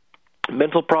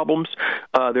mental problems.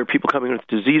 There are people coming with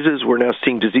diseases. We're now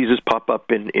seeing diseases pop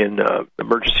up in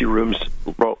emergency rooms,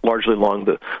 largely along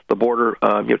the border.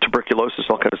 Tuberculosis,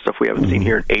 all kinds of stuff we haven't seen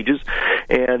here in ages.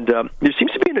 And there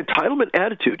seems to be an entitlement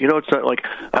attitude. It's not like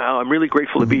I'm really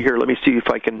grateful to be here. Let me see if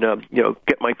I can,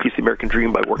 get my piece of the American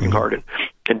dream by working hard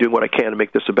and doing what I can to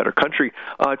make this a better country.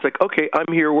 It's like, okay,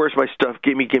 I'm here. Where's my stuff?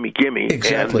 Gimme.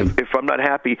 Exactly. And if I'm not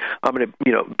happy, I'm going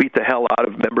to, beat the hell out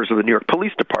of members of the New York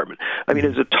Police Department. I mean,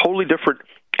 it's a totally different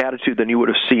attitude than you would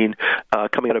have seen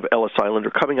coming out of Ellis Island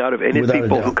or coming out of any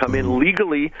people who come in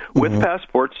legally with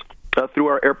passports through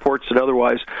our airports and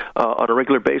otherwise on a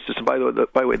regular basis. And by the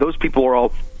way, those people are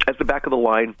all at the back of the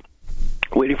line,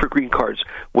 waiting for green cards,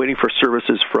 waiting for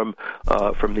services from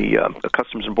the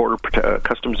Customs and Border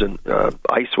Customs and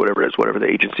ICE, whatever it is, whatever the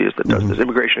agency is that does this,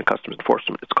 Immigration and Customs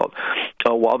Enforcement, it's called,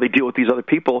 while they deal with these other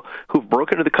people who've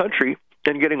broken into the country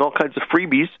and getting all kinds of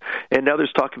freebies. And now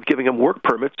there's talk of giving them work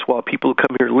permits while people who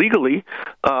come here legally.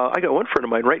 I got one friend of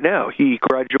mine right now. He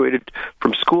graduated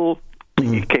from school.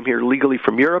 He came here legally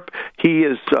from Europe. He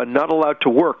is not allowed to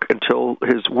work until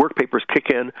his work papers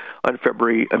kick in on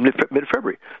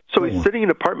mid-February. So he's sitting in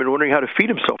an apartment wondering how to feed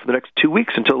himself for the next 2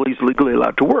 weeks until he's legally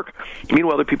allowed to work.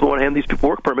 Meanwhile, other people want to hand these people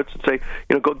work permits and say,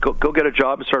 go get a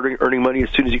job and start earning money as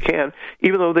soon as you can,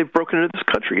 even though they've broken into this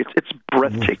country. It's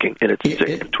breathtaking, and it's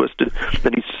sick and twisted.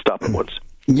 That needs to stop at once.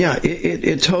 Yeah,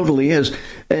 it totally is.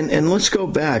 And let's go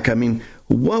back. I mean,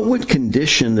 what would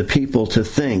condition the people to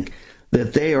think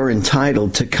that they are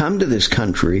entitled to come to this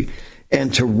country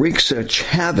and to wreak such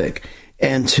havoc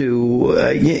and to,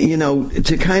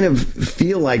 to kind of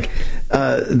feel like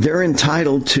they're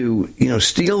entitled to,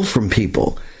 steal from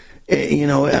people?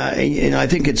 I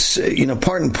think it's,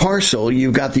 part and parcel.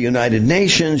 You've got the United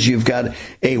Nations. You've got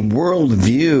a world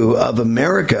view of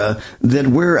America that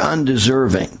we're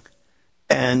undeserving.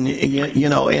 And,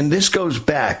 and this goes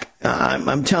back,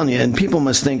 I'm telling you, and people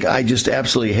must think I just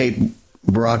absolutely hate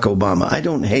Barack Obama. I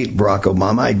don't hate Barack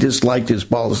Obama. I disliked his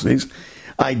policies.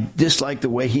 I disliked the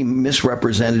way he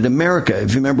misrepresented America.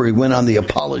 If you remember, he went on the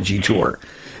apology tour.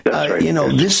 That's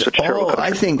right. This all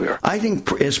I think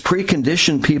has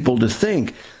preconditioned people to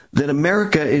think that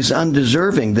America is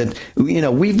undeserving. That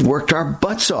we've worked our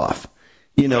butts off,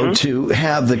 to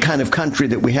have the kind of country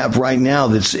that we have right now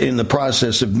that's in the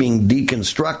process of being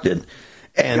deconstructed.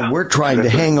 And we're trying to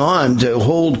hang on to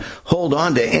hold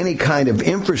on to any kind of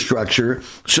infrastructure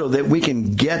so that we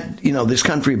can get, this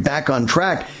country back on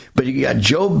track. but you got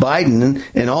Joe Biden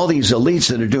and all these elites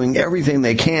that are doing everything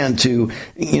they can to,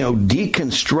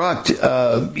 deconstruct,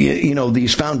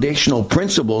 these foundational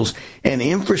principles and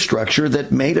infrastructure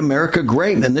that made America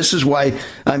great. And this is why,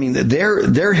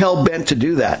 they're hell bent to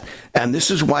do that. And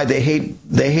this is why they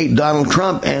hate Donald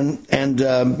Trump and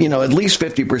at least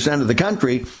 50% of the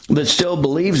country that still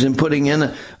believes in putting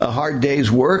in a hard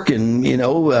day's work and,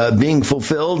 being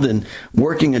fulfilled and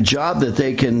working a job that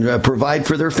they can provide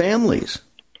for their families.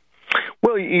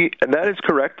 Well, that is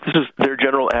correct. This is their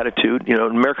general attitude.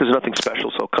 America's nothing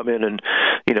special, so come in and,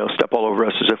 step all over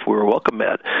us as if we were a welcome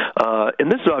mat.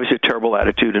 And this is obviously a terrible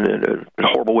attitude and a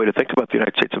horrible way to think about the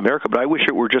United States of America, but I wish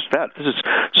it were just that. This is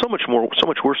so much worse, so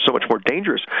much more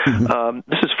dangerous. Mm-hmm.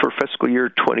 This is for fiscal year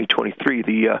 2023.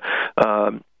 The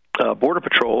Border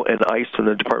Patrol and ICE and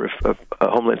the Department of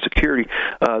Homeland Security,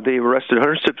 they've arrested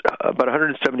about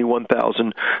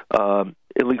 171,000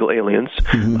 illegal aliens.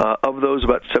 Mm-hmm. Of those,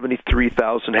 about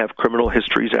 73,000 have criminal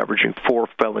histories averaging 4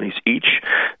 felonies each.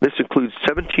 This includes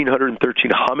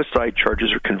 1,713 homicide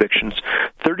charges or convictions,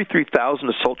 33,000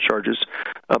 assault charges,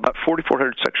 about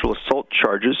 4,400 sexual assault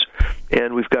charges,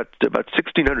 and we've got about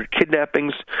 1,600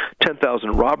 kidnappings,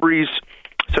 10,000 robberies,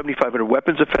 7,500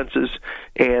 weapons offenses,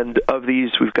 and of these,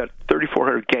 we've got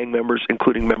 3,400 gang members,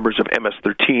 including members of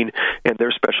MS-13, and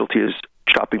their specialty is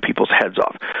chopping people's heads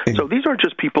off. So these aren't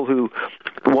just people who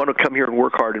want to come here and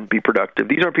work hard and be productive.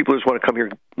 These aren't people who just want to come here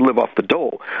and live off the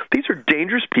dole. These are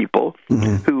dangerous people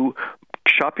who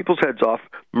chop people's heads off,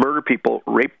 murder people,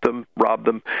 rape them, rob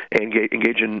them, and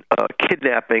engage in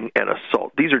kidnapping and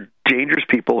assault. These are dangerous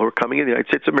people who are coming in the United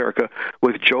States of America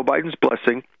with Joe Biden's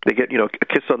blessing. They get, a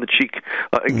kiss on the cheek,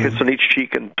 a kiss on each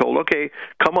cheek, and told, okay,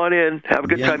 come on in, have a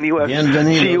good time in the U.S.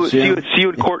 See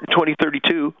you in court in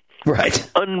 2032. Right.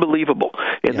 Unbelievable.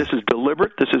 And this is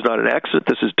deliberate. This is not an accident.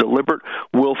 This is deliberate,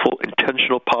 willful,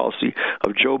 intentional policy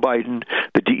of Joe Biden,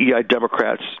 the DEI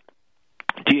Democrats,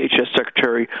 DHS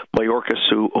Secretary Mayorkas,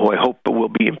 who I hope will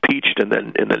be impeached and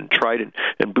then tried and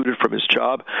booted from his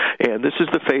job. And this is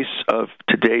the face of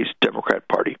today's Democrat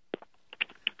Party.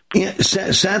 Yeah,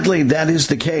 sadly, that is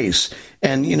the case.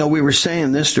 And, we were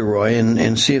saying this to Roy,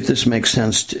 and see if this makes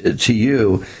sense to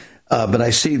you. But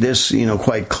I see this,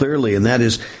 quite clearly, and that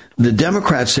is the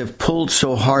Democrats have pulled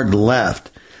so hard left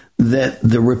that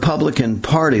the Republican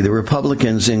Party, the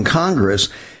Republicans in Congress,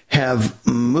 have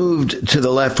moved to the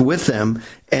left with them,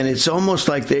 and it's almost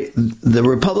like the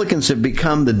Republicans have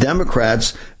become the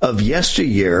Democrats of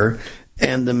yesteryear,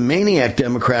 and the maniac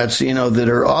Democrats, that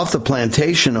are off the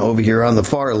plantation over here on the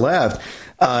far left,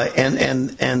 and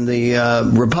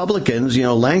the Republicans,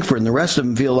 Langford and the rest of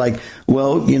them feel like,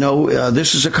 well,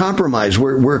 this is a compromise.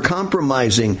 We're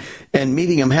compromising and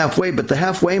meeting them halfway, but the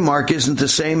halfway mark isn't the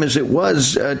same as it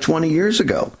was 20 years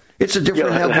ago. It's a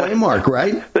different halfway mark,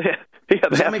 right? Yeah,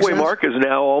 the halfway mark is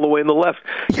now all the way in the left.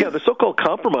 Yeah, the so-called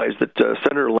compromise that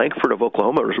Senator Langford of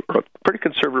Oklahoma, a pretty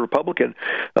conservative Republican,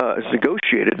 has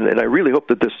negotiated, and I really hope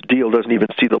that this deal doesn't even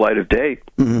see the light of day.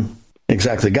 Mm-hmm.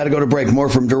 Exactly. Got to go to break. More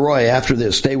from DeRoy after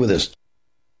this. Stay with us.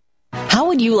 How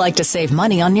would you like to save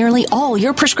money on nearly all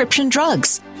your prescription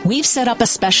drugs? We've set up a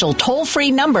special toll-free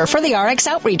number for the RX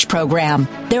Outreach Program.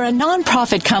 They're a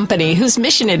nonprofit company whose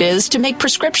mission it is to make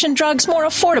prescription drugs more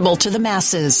affordable to the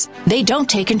masses. They don't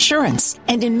take insurance,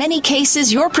 and in many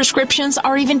cases, your prescriptions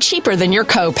are even cheaper than your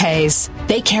co-pays.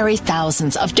 They carry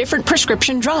thousands of different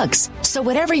prescription drugs, so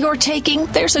whatever you're taking,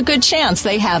 there's a good chance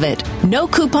they have it. No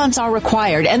coupons are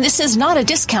required, and this is not a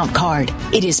discount card.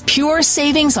 It is pure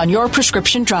savings on your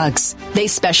prescription drugs. They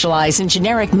specialize in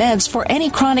generic meds for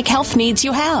any chronic health needs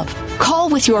you have. Call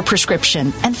with your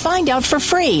prescription and find out for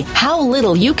free how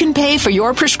little you can pay for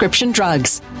your prescription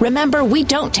drugs. Remember, we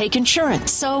don't take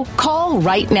insurance, so call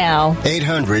right now.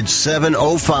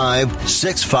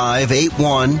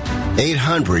 800-705-6581.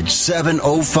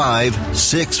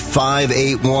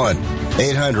 800-705-6581.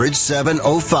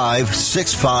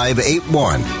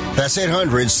 800-705-6581. That's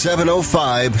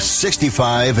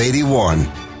 800-705-6581.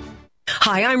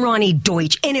 Hi, I'm Ronnie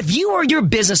Deutsch, and if you or your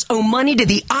business owe money to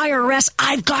the IRS,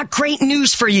 I've got great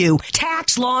news for you.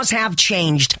 Tax laws have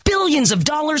changed. Billions of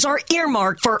dollars are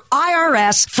earmarked for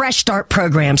IRS Fresh Start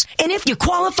programs, and if you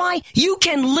qualify, you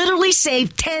can literally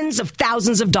save tens of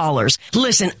thousands of dollars.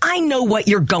 Listen, I know what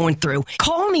you're going through.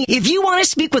 Call me if you want to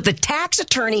speak with a tax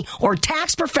attorney or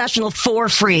tax professional for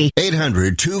free.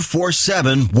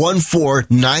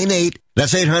 800-247-1498.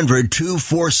 That's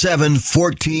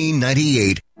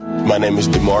 800-247-1498. My name is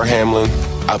DeMar Hamlin.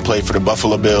 I play for the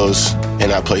Buffalo Bills,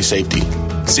 and I play safety.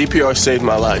 CPR saved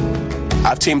my life.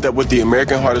 I've teamed up with the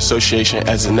American Heart Association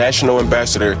as a national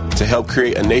ambassador to help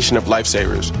create a nation of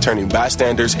lifesavers, turning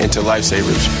bystanders into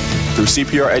lifesavers. through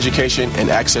CPR education and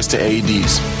access to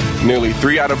AEDs. Nearly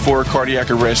 3 out of 4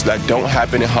 cardiac arrests that don't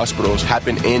happen in hospitals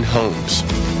happen in homes.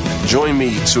 Join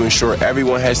me to ensure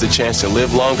everyone has the chance to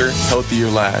live longer, healthier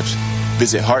lives.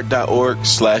 Visit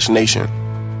heart.org/nation.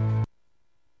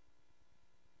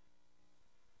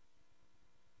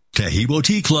 Tahibo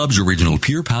Tea Club's original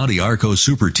Pure Pouty Arco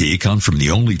Super Tea comes from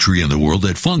the only tree in the world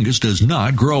that fungus does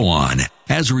not grow on.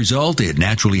 As a result, it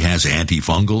naturally has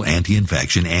antifungal,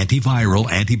 anti-infection, antiviral,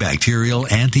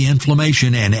 antibacterial,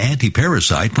 anti-inflammation, and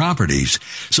anti-parasite properties.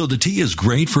 So the tea is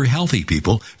great for healthy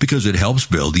people because it helps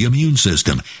build the immune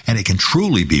system, and it can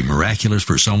truly be miraculous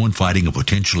for someone fighting a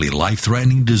potentially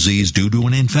life-threatening disease due to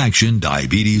an infection,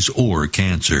 diabetes, or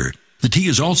cancer. The tea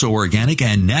is also organic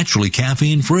and naturally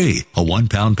caffeine-free. A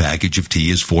 1-pound package of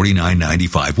tea is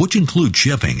 $49.95, which includes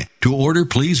shipping. To order,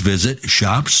 please visit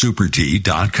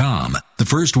shopsupertea.com. The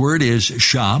first word is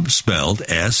shop, spelled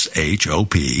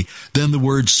S-H-O-P, then the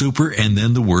word super, and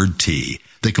then the word tea.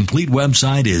 The complete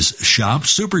website is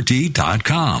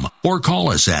shopsupertea.com, or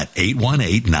call us at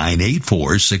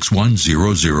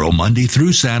 818-984-6100 Monday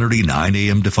through Saturday, 9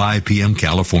 a.m. to 5 p.m.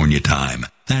 California time.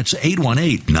 That's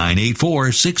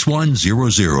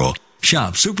 818-984-6100.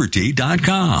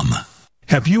 ShopSuperTea.com.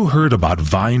 Have you heard about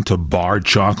Vine to Bar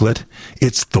chocolate?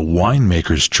 It's the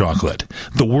winemaker's chocolate,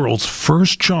 the world's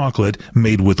first chocolate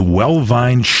made with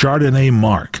well-vined Chardonnay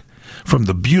marc from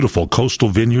the beautiful coastal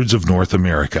vineyards of North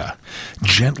America.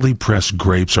 Gently pressed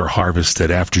grapes are harvested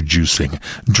after juicing,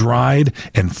 dried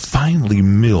and finely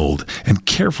milled and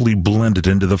carefully blended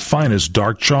into the finest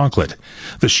dark chocolate.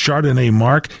 The Chardonnay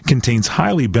marc contains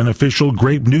highly beneficial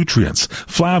grape nutrients,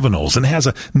 flavanols, and has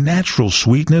a natural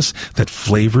sweetness that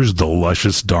flavors the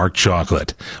luscious dark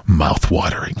chocolate.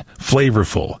 Mouth-watering,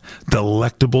 flavorful,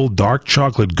 delectable dark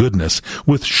chocolate goodness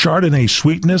with Chardonnay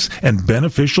sweetness and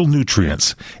beneficial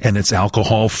nutrients. And it's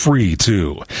alcohol-free,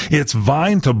 too. It's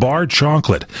Vine to Bar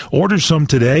chocolate. Order some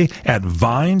today at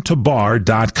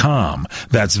vinetobar.com.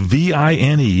 That's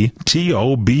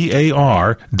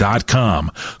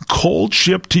VINETOBAR.com. Cold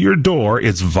shipped to your door,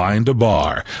 it's Vine to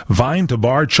Bar. Vine to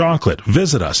Bar chocolate.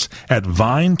 Visit us at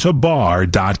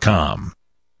vinetobar.com.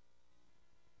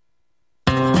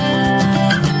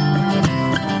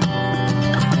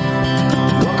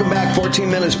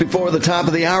 14 minutes before the top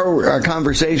of the hour, our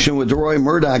conversation with Roy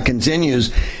Murdoch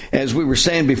continues. As we were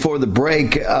saying before the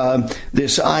break,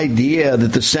 this idea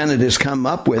that the Senate has come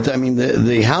up with, I mean,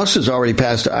 the House has already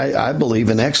passed, I believe,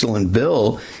 an excellent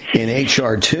bill in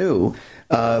H.R. 2,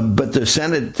 but the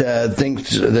Senate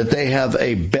thinks that they have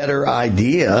a better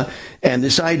idea, and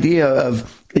this idea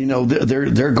of, you know,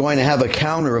 they're going to have a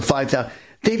counter of 5,000.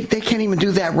 They can't even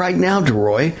do that right now,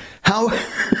 DeRoy. How,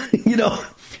 you know,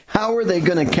 how are they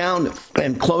going to count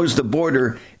and close the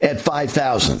border at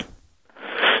 5,000?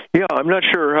 Yeah, I'm not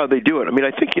sure how they do it. I mean,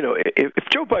 I think, you know, if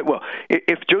Joe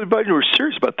Biden were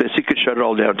serious about this, he could shut it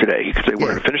all down today. He could say, we're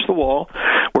going to finish the wall.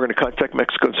 We're going to contact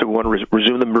Mexico and say we want to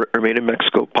resume the Remain in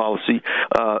Mexico policy.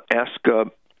 Ask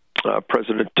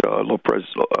President Lopez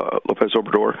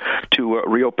Obrador to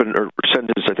reopen or send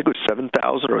his, I think it was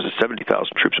 7,000 or was it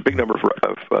 70,000 troops, a big number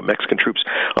of Mexican troops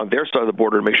on their side of the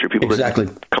border to make sure people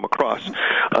didn't come across.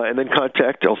 And then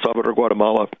contact El Salvador,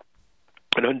 Guatemala,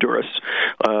 and Honduras,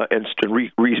 and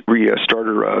restart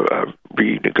or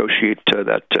renegotiate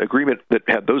that agreement that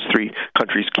had those three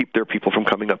countries keep their people from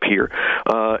coming up here,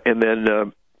 and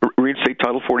then reinstate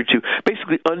Title 42,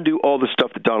 basically undo all the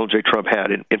stuff that Donald J. Trump had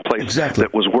in place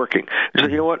that was working. So,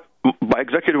 you know what? By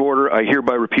executive order, I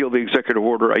hereby repeal the executive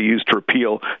order I used to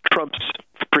repeal Trump's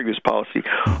previous policy.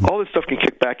 All this stuff can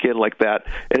kick back in like that,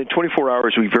 and in 24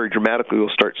 hours, we very dramatically will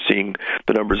start seeing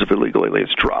the numbers of illegal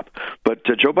aliens drop. But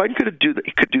Joe Biden could do that.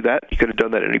 He could do that. He could have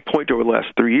done that at any point over the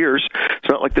last 3 years. It's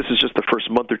not like this is just the first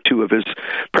month or two of his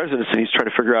presidency. He's trying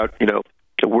to figure out, you know,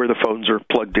 where the phones are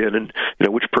plugged in and, you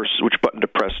know, which button to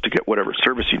press to get whatever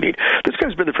service you need. This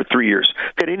guy's been there for 3 years. If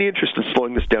he had any interest in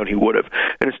slowing this down, he would have.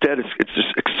 And instead, it's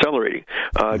just accelerating.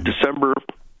 December of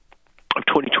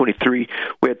 2023,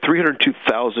 we had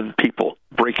 302,000 people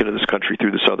break into this country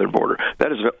through the southern border.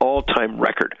 That is an all-time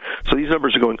record. So these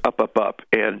numbers are going up, up, up,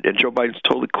 and Joe Biden's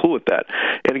totally cool with that.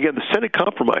 And again, the Senate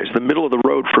compromise, the middle of the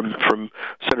road from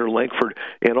Senator Langford,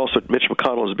 and also Mitch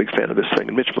McConnell is a big fan of this thing.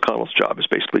 And Mitch McConnell's job is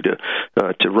basically to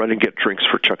run and get drinks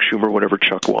for Chuck Schumer whenever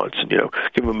Chuck wants, and, you know,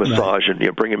 give him a massage and, you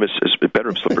know, bring him his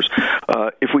bedroom slippers.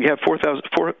 If we have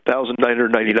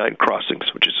 4,999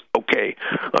 crossings, which is okay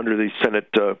under the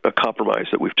Senate compromise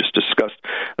that we've just discussed,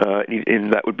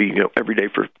 and that would be, you know, every day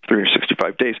for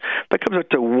 365 days, that comes up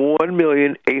to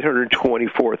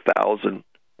 1,824,000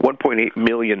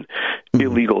 million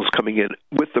illegals coming in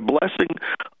with the blessing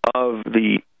of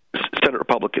the Senate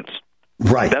Republicans.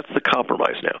 Right. That's the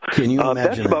compromise now. Can you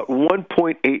imagine that's about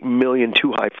 1.8 million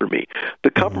too high for me. The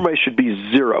compromise should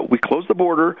be 0. We close the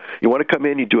border. You want to come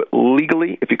in, you do it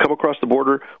legally. If you come across the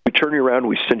border, we turn you around,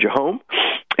 we send you home.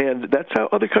 And that's how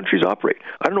other countries operate.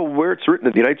 I don't know where it's written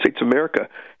that the United States of America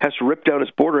has to rip down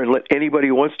its border and let anybody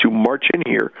who wants to march in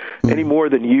here any more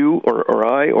than you or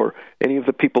I or any of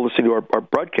the people listening to our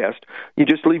broadcast. You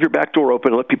just leave your back door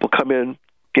open and let people come in,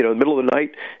 in the middle of the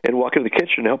night and walk into the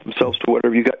kitchen and help themselves to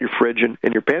whatever you got in your fridge and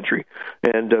in your pantry,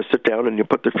 and sit down and you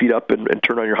put their feet up and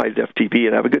turn on your high-def TV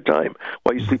and have a good time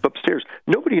while you sleep upstairs.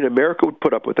 Nobody in America would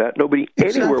put up with that. Nobody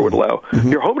anywhere would allow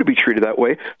your home to be treated that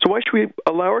way. So why should we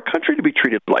allow our country to be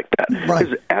treated like that? Right.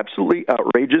 It's absolutely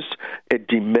outrageous and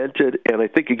demented, and I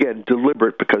think, again,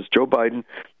 deliberate, because Joe Biden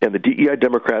and the DEI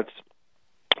Democrats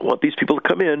want these people to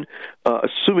come in,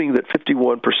 assuming that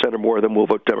 51% or more of them will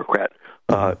vote Democrat,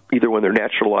 either when they're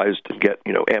naturalized and get,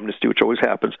 amnesty, which always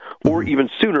happens, or even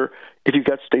sooner if you've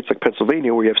got states like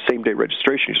Pennsylvania where you have same-day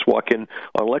registration. You just walk in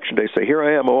on Election Day, say, here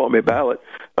I am, I want my ballot,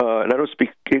 and I don't speak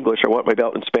English, I want my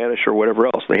ballot in Spanish or whatever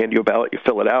else. They hand you a ballot, you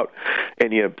fill it out,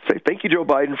 and you say, thank you, Joe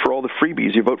Biden, for all the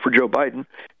freebies. You vote for Joe Biden,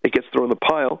 it gets thrown in the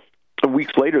pile. And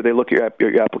weeks later, they look at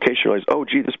your application and realize, oh,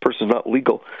 gee, this person's not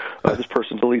legal. This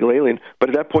person's a legal alien. But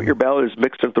at that point, your ballot is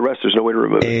mixed with the rest. There's no way to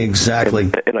remove it.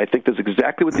 Exactly. And I think that's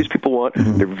exactly what these people want.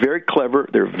 They're very clever.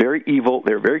 They're very evil.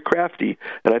 They're very crafty.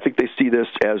 And I think they see this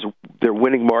as their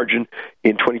winning margin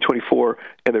in 2024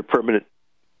 and their permanent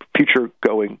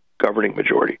future-going governing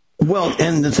majority. Well,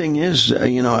 and the thing is,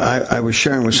 I was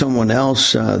sharing with someone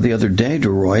else the other day,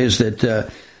 DeRoy, is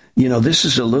that this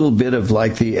is a little bit of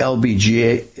like the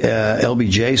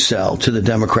LBJ cell to the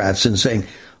Democrats and saying,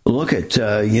 look at,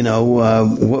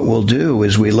 what we'll do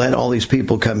is we let all these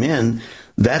people come in.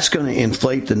 That's going to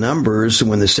inflate the numbers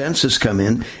when the census come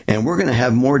in, and we're going to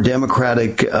have more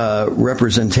Democratic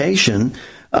representation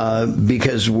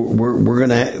because we're going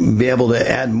to be able to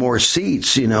add more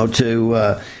seats,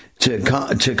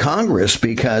 to Congress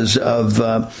because of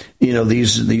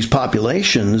these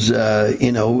populations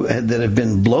that have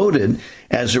been bloated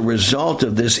as a result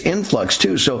of this influx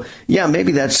too. So yeah,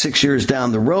 maybe that's 6 years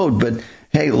down the road, but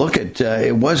hey, look at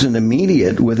it wasn't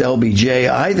immediate with LBJ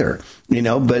either,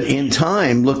 but in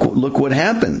time, look what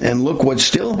happened, and look what's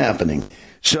still happening.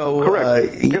 So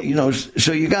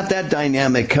so you got that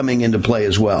dynamic coming into play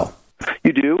as well.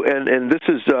 You do, and this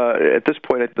is at this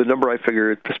point, the number I figure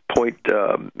at this point,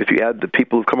 if you add the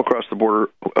people who've come across the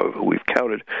border who we've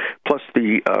counted, plus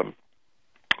the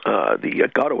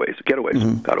getaways,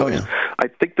 I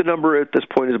think the number at this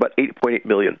point is about 8.8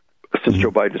 million since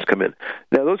Joe Biden has come in.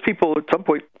 Now, those people, at some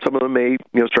point, some of them may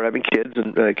start having kids,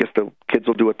 and I guess the kids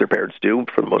will do what their parents do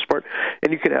for the most part.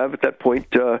 And you could have, at that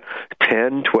point,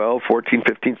 10, 12, 14,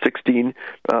 15, 16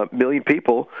 million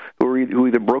people who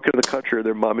either broke into the country or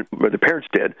their mom or their parents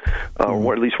did,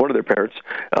 or at least one of their parents.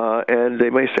 And they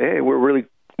may say, hey, we're really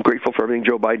grateful for everything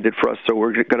Joe Biden did for us, so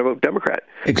we're going to vote Democrat.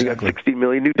 Exactly. We got 60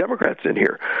 million new Democrats in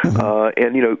here.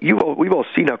 And, we've all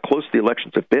seen how close the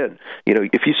elections have been.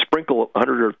 If you sprinkle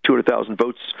 100 or 200,000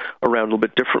 votes around a little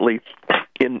bit differently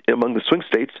among the swing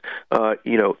states,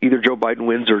 either Joe Biden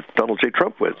wins or Donald J.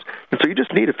 Trump wins. And so you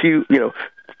just need a few,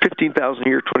 15,000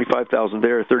 here, 25,000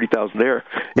 there, 30,000 there,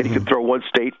 and you can throw one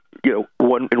state,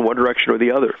 one in one direction or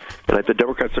the other. And the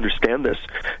Democrats understand this.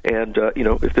 And,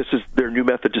 if this is their new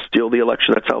method to steal the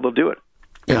election, that's how they'll do it.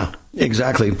 Yeah,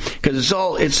 exactly. Because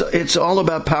it's all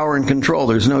about power and control.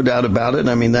 There's no doubt about it.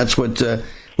 I mean, that's what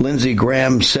Lindsey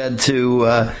Graham said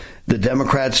to the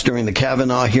Democrats during the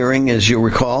Kavanaugh hearing, as you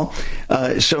recall.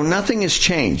 So nothing has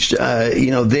changed.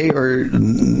 They are,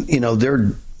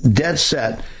 they're dead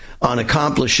set on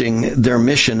accomplishing their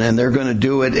mission, and they're going to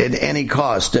do it at any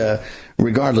cost,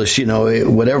 regardless,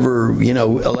 whatever,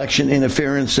 election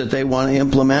interference that they want to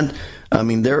implement. I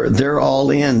mean, they're all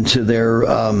in to their,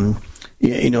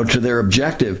 to their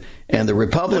objective. And the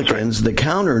Republicans, the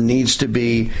counter needs to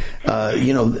be,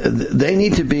 they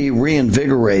need to be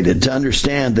reinvigorated to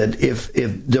understand that if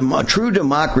true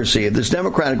democracy, if this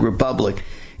Democratic Republic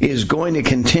is going to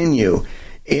continue,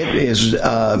 it's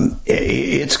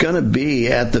going to be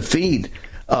at the feet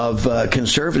of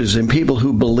conservatives and people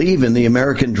who believe in the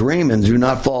American dream and do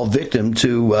not fall victim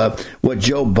to what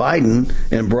Joe Biden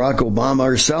and Barack Obama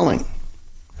are selling.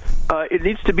 It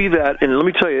needs to be that, and let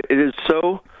me tell you, it is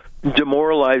so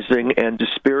demoralizing and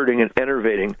dispiriting and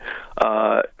enervating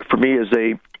for me as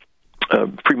a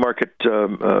free market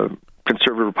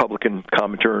conservative Republican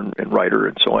commentator and writer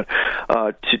and so on,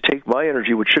 to take my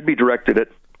energy, which should be directed at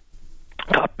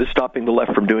stopping the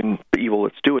left from doing the evil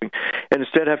it's doing, and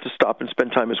instead have to stop and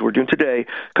spend time, as we're doing today,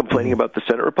 complaining about the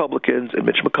Senate Republicans and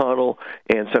Mitch McConnell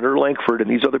and Senator Lankford and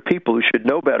these other people who should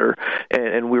know better,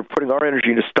 and we're putting our energy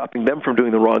into stopping them from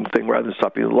doing the wrong thing rather than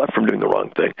stopping the left from doing the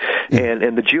wrong thing.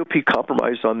 And the GOP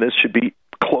compromise on this should be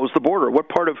close the border. What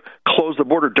part of close the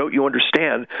border don't you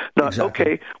understand? Not,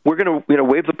 okay, we're going to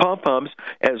wave the pom-poms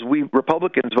as we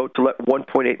Republicans vote to let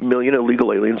 1.8 million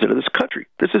illegal aliens into this country.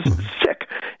 This is sick.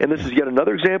 And this is yet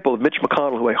another example of Mitch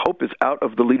McConnell, who I hope is out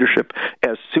of the leadership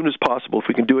as soon as possible. If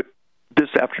we can do it this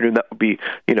afternoon, that would be,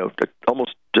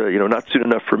 almost, not soon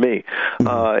enough for me.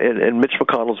 And Mitch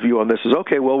McConnell's view on this is,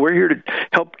 okay, well, we're here to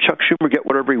help Chuck Schumer get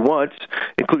whatever he wants,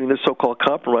 including this so-called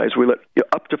compromise. We let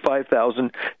up to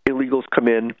 5,000 illegals come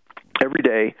in every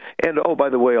day. And, oh, by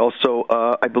the way, also,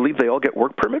 I believe they all get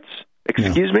work permits.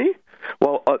 Excuse me?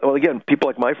 Well, again, people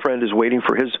like my friend is waiting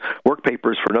for his work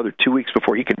papers for another 2 weeks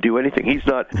before he can do anything. He's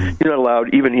not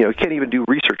allowed even, he can't even do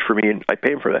research for me, and I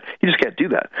pay him for that. He just can't do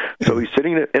that. So he's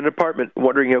sitting in an apartment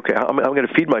wondering, okay, how am I going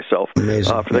to feed myself for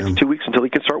the next 2 weeks until he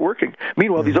can start working?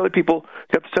 Meanwhile, these other people,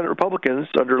 you have the Senate Republicans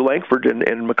under Lankford and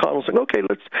McConnell saying, okay,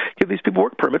 let's give these people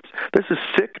work permits. This is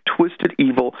sick, twisted,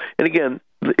 evil. And again,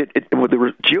 with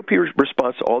the GOP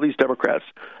response to all these Democrats,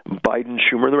 Biden,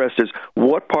 Schumer, and the rest is,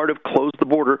 what part of close the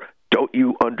border don't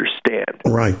you understand?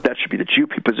 Right. That should be the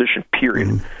GOP position,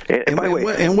 period. And by the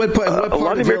way, what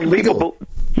part of illegal?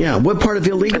 What part of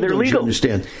illegal don't you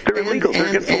understand? They're illegal. They're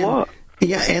against the law.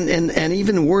 Yeah, and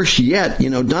even worse yet,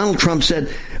 Donald Trump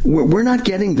said, we're not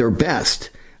getting their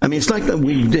best. I mean, it's like that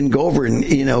we didn't go over and,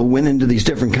 went into these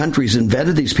different countries and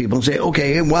vetted these people and say,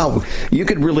 okay, well, you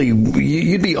could really,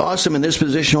 you'd be awesome in this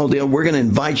position, whole deal. We're going to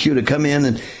invite you to come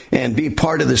in and be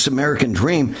part of this American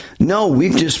dream. No,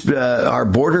 we've just, our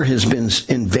border has been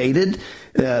invaded.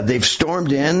 They've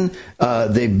stormed in.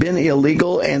 They've been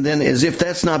illegal. And then as if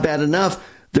that's not bad enough,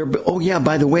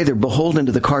 by the way, they're beholden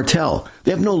to the cartel.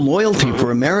 They have no loyalty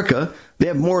for America. They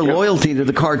have more loyalty to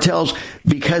the cartels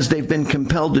because they've been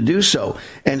compelled to do so.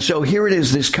 And so here it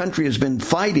is. This country has been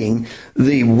fighting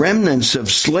the remnants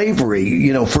of slavery,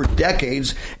 for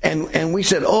decades. And we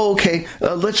said,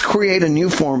 let's create a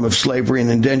new form of slavery and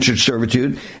indentured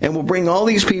servitude. And we'll bring all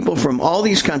these people from all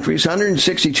these countries,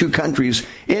 162 countries,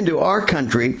 into our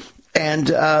country. And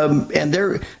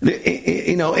they're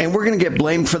and we're going to get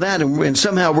blamed for that. And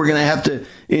somehow we're going to have to,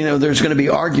 there's going to be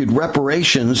argued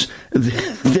reparations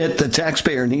that the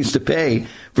taxpayer needs to pay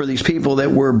for these people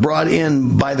that were brought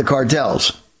in by the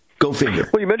cartels. Go figure.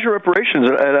 Well, you mentioned reparations,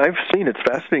 and I've seen it's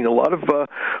fascinating. A lot of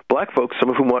black folks, some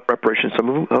of whom want reparations,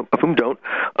 some of whom don't,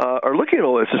 are looking at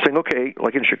all this and saying, okay,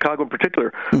 like in Chicago in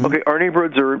particular, okay, our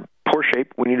neighborhoods are in poor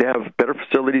shape. We need to have better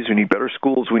facilities. We need better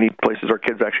schools. We need places our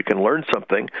kids actually can learn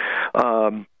something.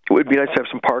 It would be nice to have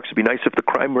some parks. It'd be nice if the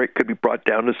crime rate could be brought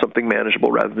down to something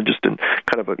manageable rather than just in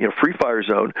kind of a free fire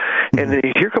zone. And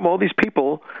then here come all these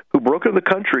people who broke into the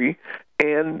country,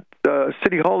 and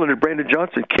City Hall under Brandon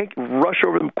Johnson can't rush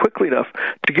over them quickly enough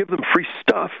to give them free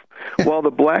stuff, while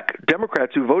the black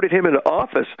Democrats who voted him into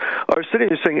office are sitting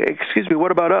there saying, excuse me,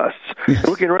 what about us?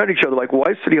 Looking around each other like,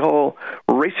 why is City Hall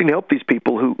racing to help these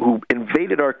people who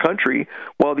invaded our country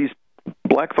while these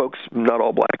black folks, not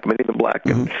all black, many of them black,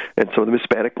 and some of them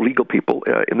Hispanic legal people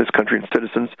in this country and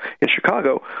citizens in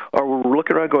Chicago are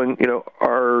looking around going,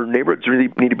 our neighborhoods really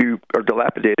need to be are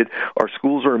dilapidated. Our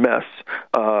schools are a mess.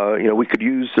 We could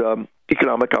use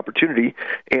economic opportunity,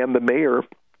 and the mayor,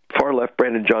 far left,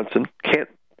 Brandon Johnson, can't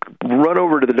run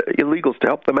over to the illegals to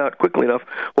help them out quickly enough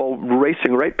while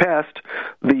racing right past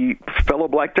the fellow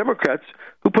black Democrats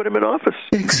who put him in office.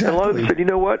 Exactly. And a lot of them said, you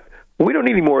know what? We don't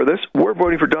need any more of this. We're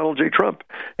voting for Donald J. Trump.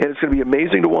 And it's going to be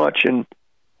amazing to watch in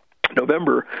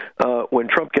November when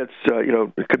Trump gets,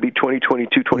 it could be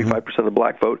 25% of the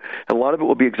black vote. And a lot of it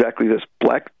will be exactly this.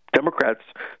 Black Democrats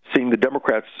seeing the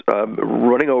Democrats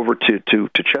running over to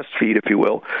chest feed, if you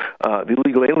will, the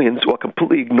illegal aliens while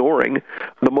completely ignoring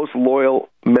the most loyal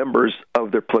members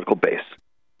of their political base.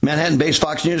 Manhattan-based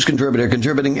Fox News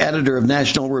contributing editor of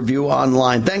National Review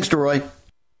Online. Thanks, DeRoy.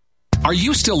 Are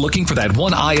you still looking for that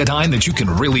one iodine that you can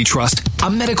really trust? A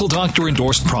medical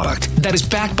doctor-endorsed product that is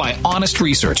backed by honest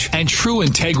research and true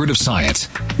integrative science?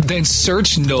 Then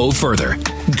search no further.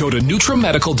 Go to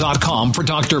NutriMedical.com for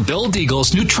Dr. Bill Deagle's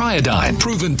Nutriodine,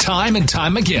 proven time and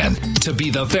time again to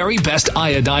be the very best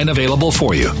iodine available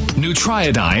for you.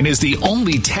 Nutriodine is the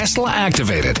only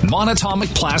Tesla-activated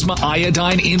monatomic plasma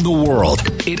iodine in the world.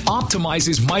 It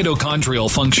optimizes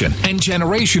mitochondrial function and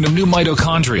generation of new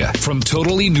mitochondria from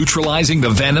totally neutralized neutralizing the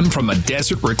venom from a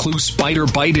desert recluse spider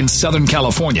bite in Southern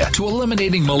California to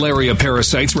eliminating malaria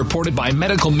parasites reported by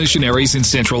medical missionaries in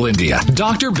central India.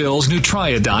 Dr. Bill's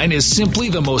Nutriodine is simply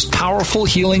the most powerful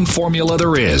healing formula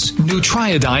there is.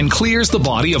 Nutriodine clears the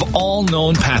body of all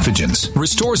known pathogens,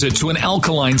 restores it to an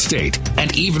alkaline state,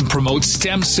 and even promotes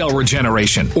stem cell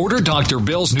regeneration. Order Dr.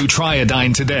 Bill's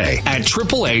Nutriodine today at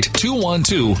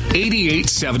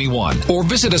 888-212-8871 or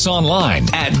visit us online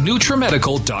at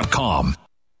NutriMedical.com.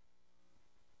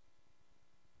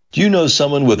 Do you know someone with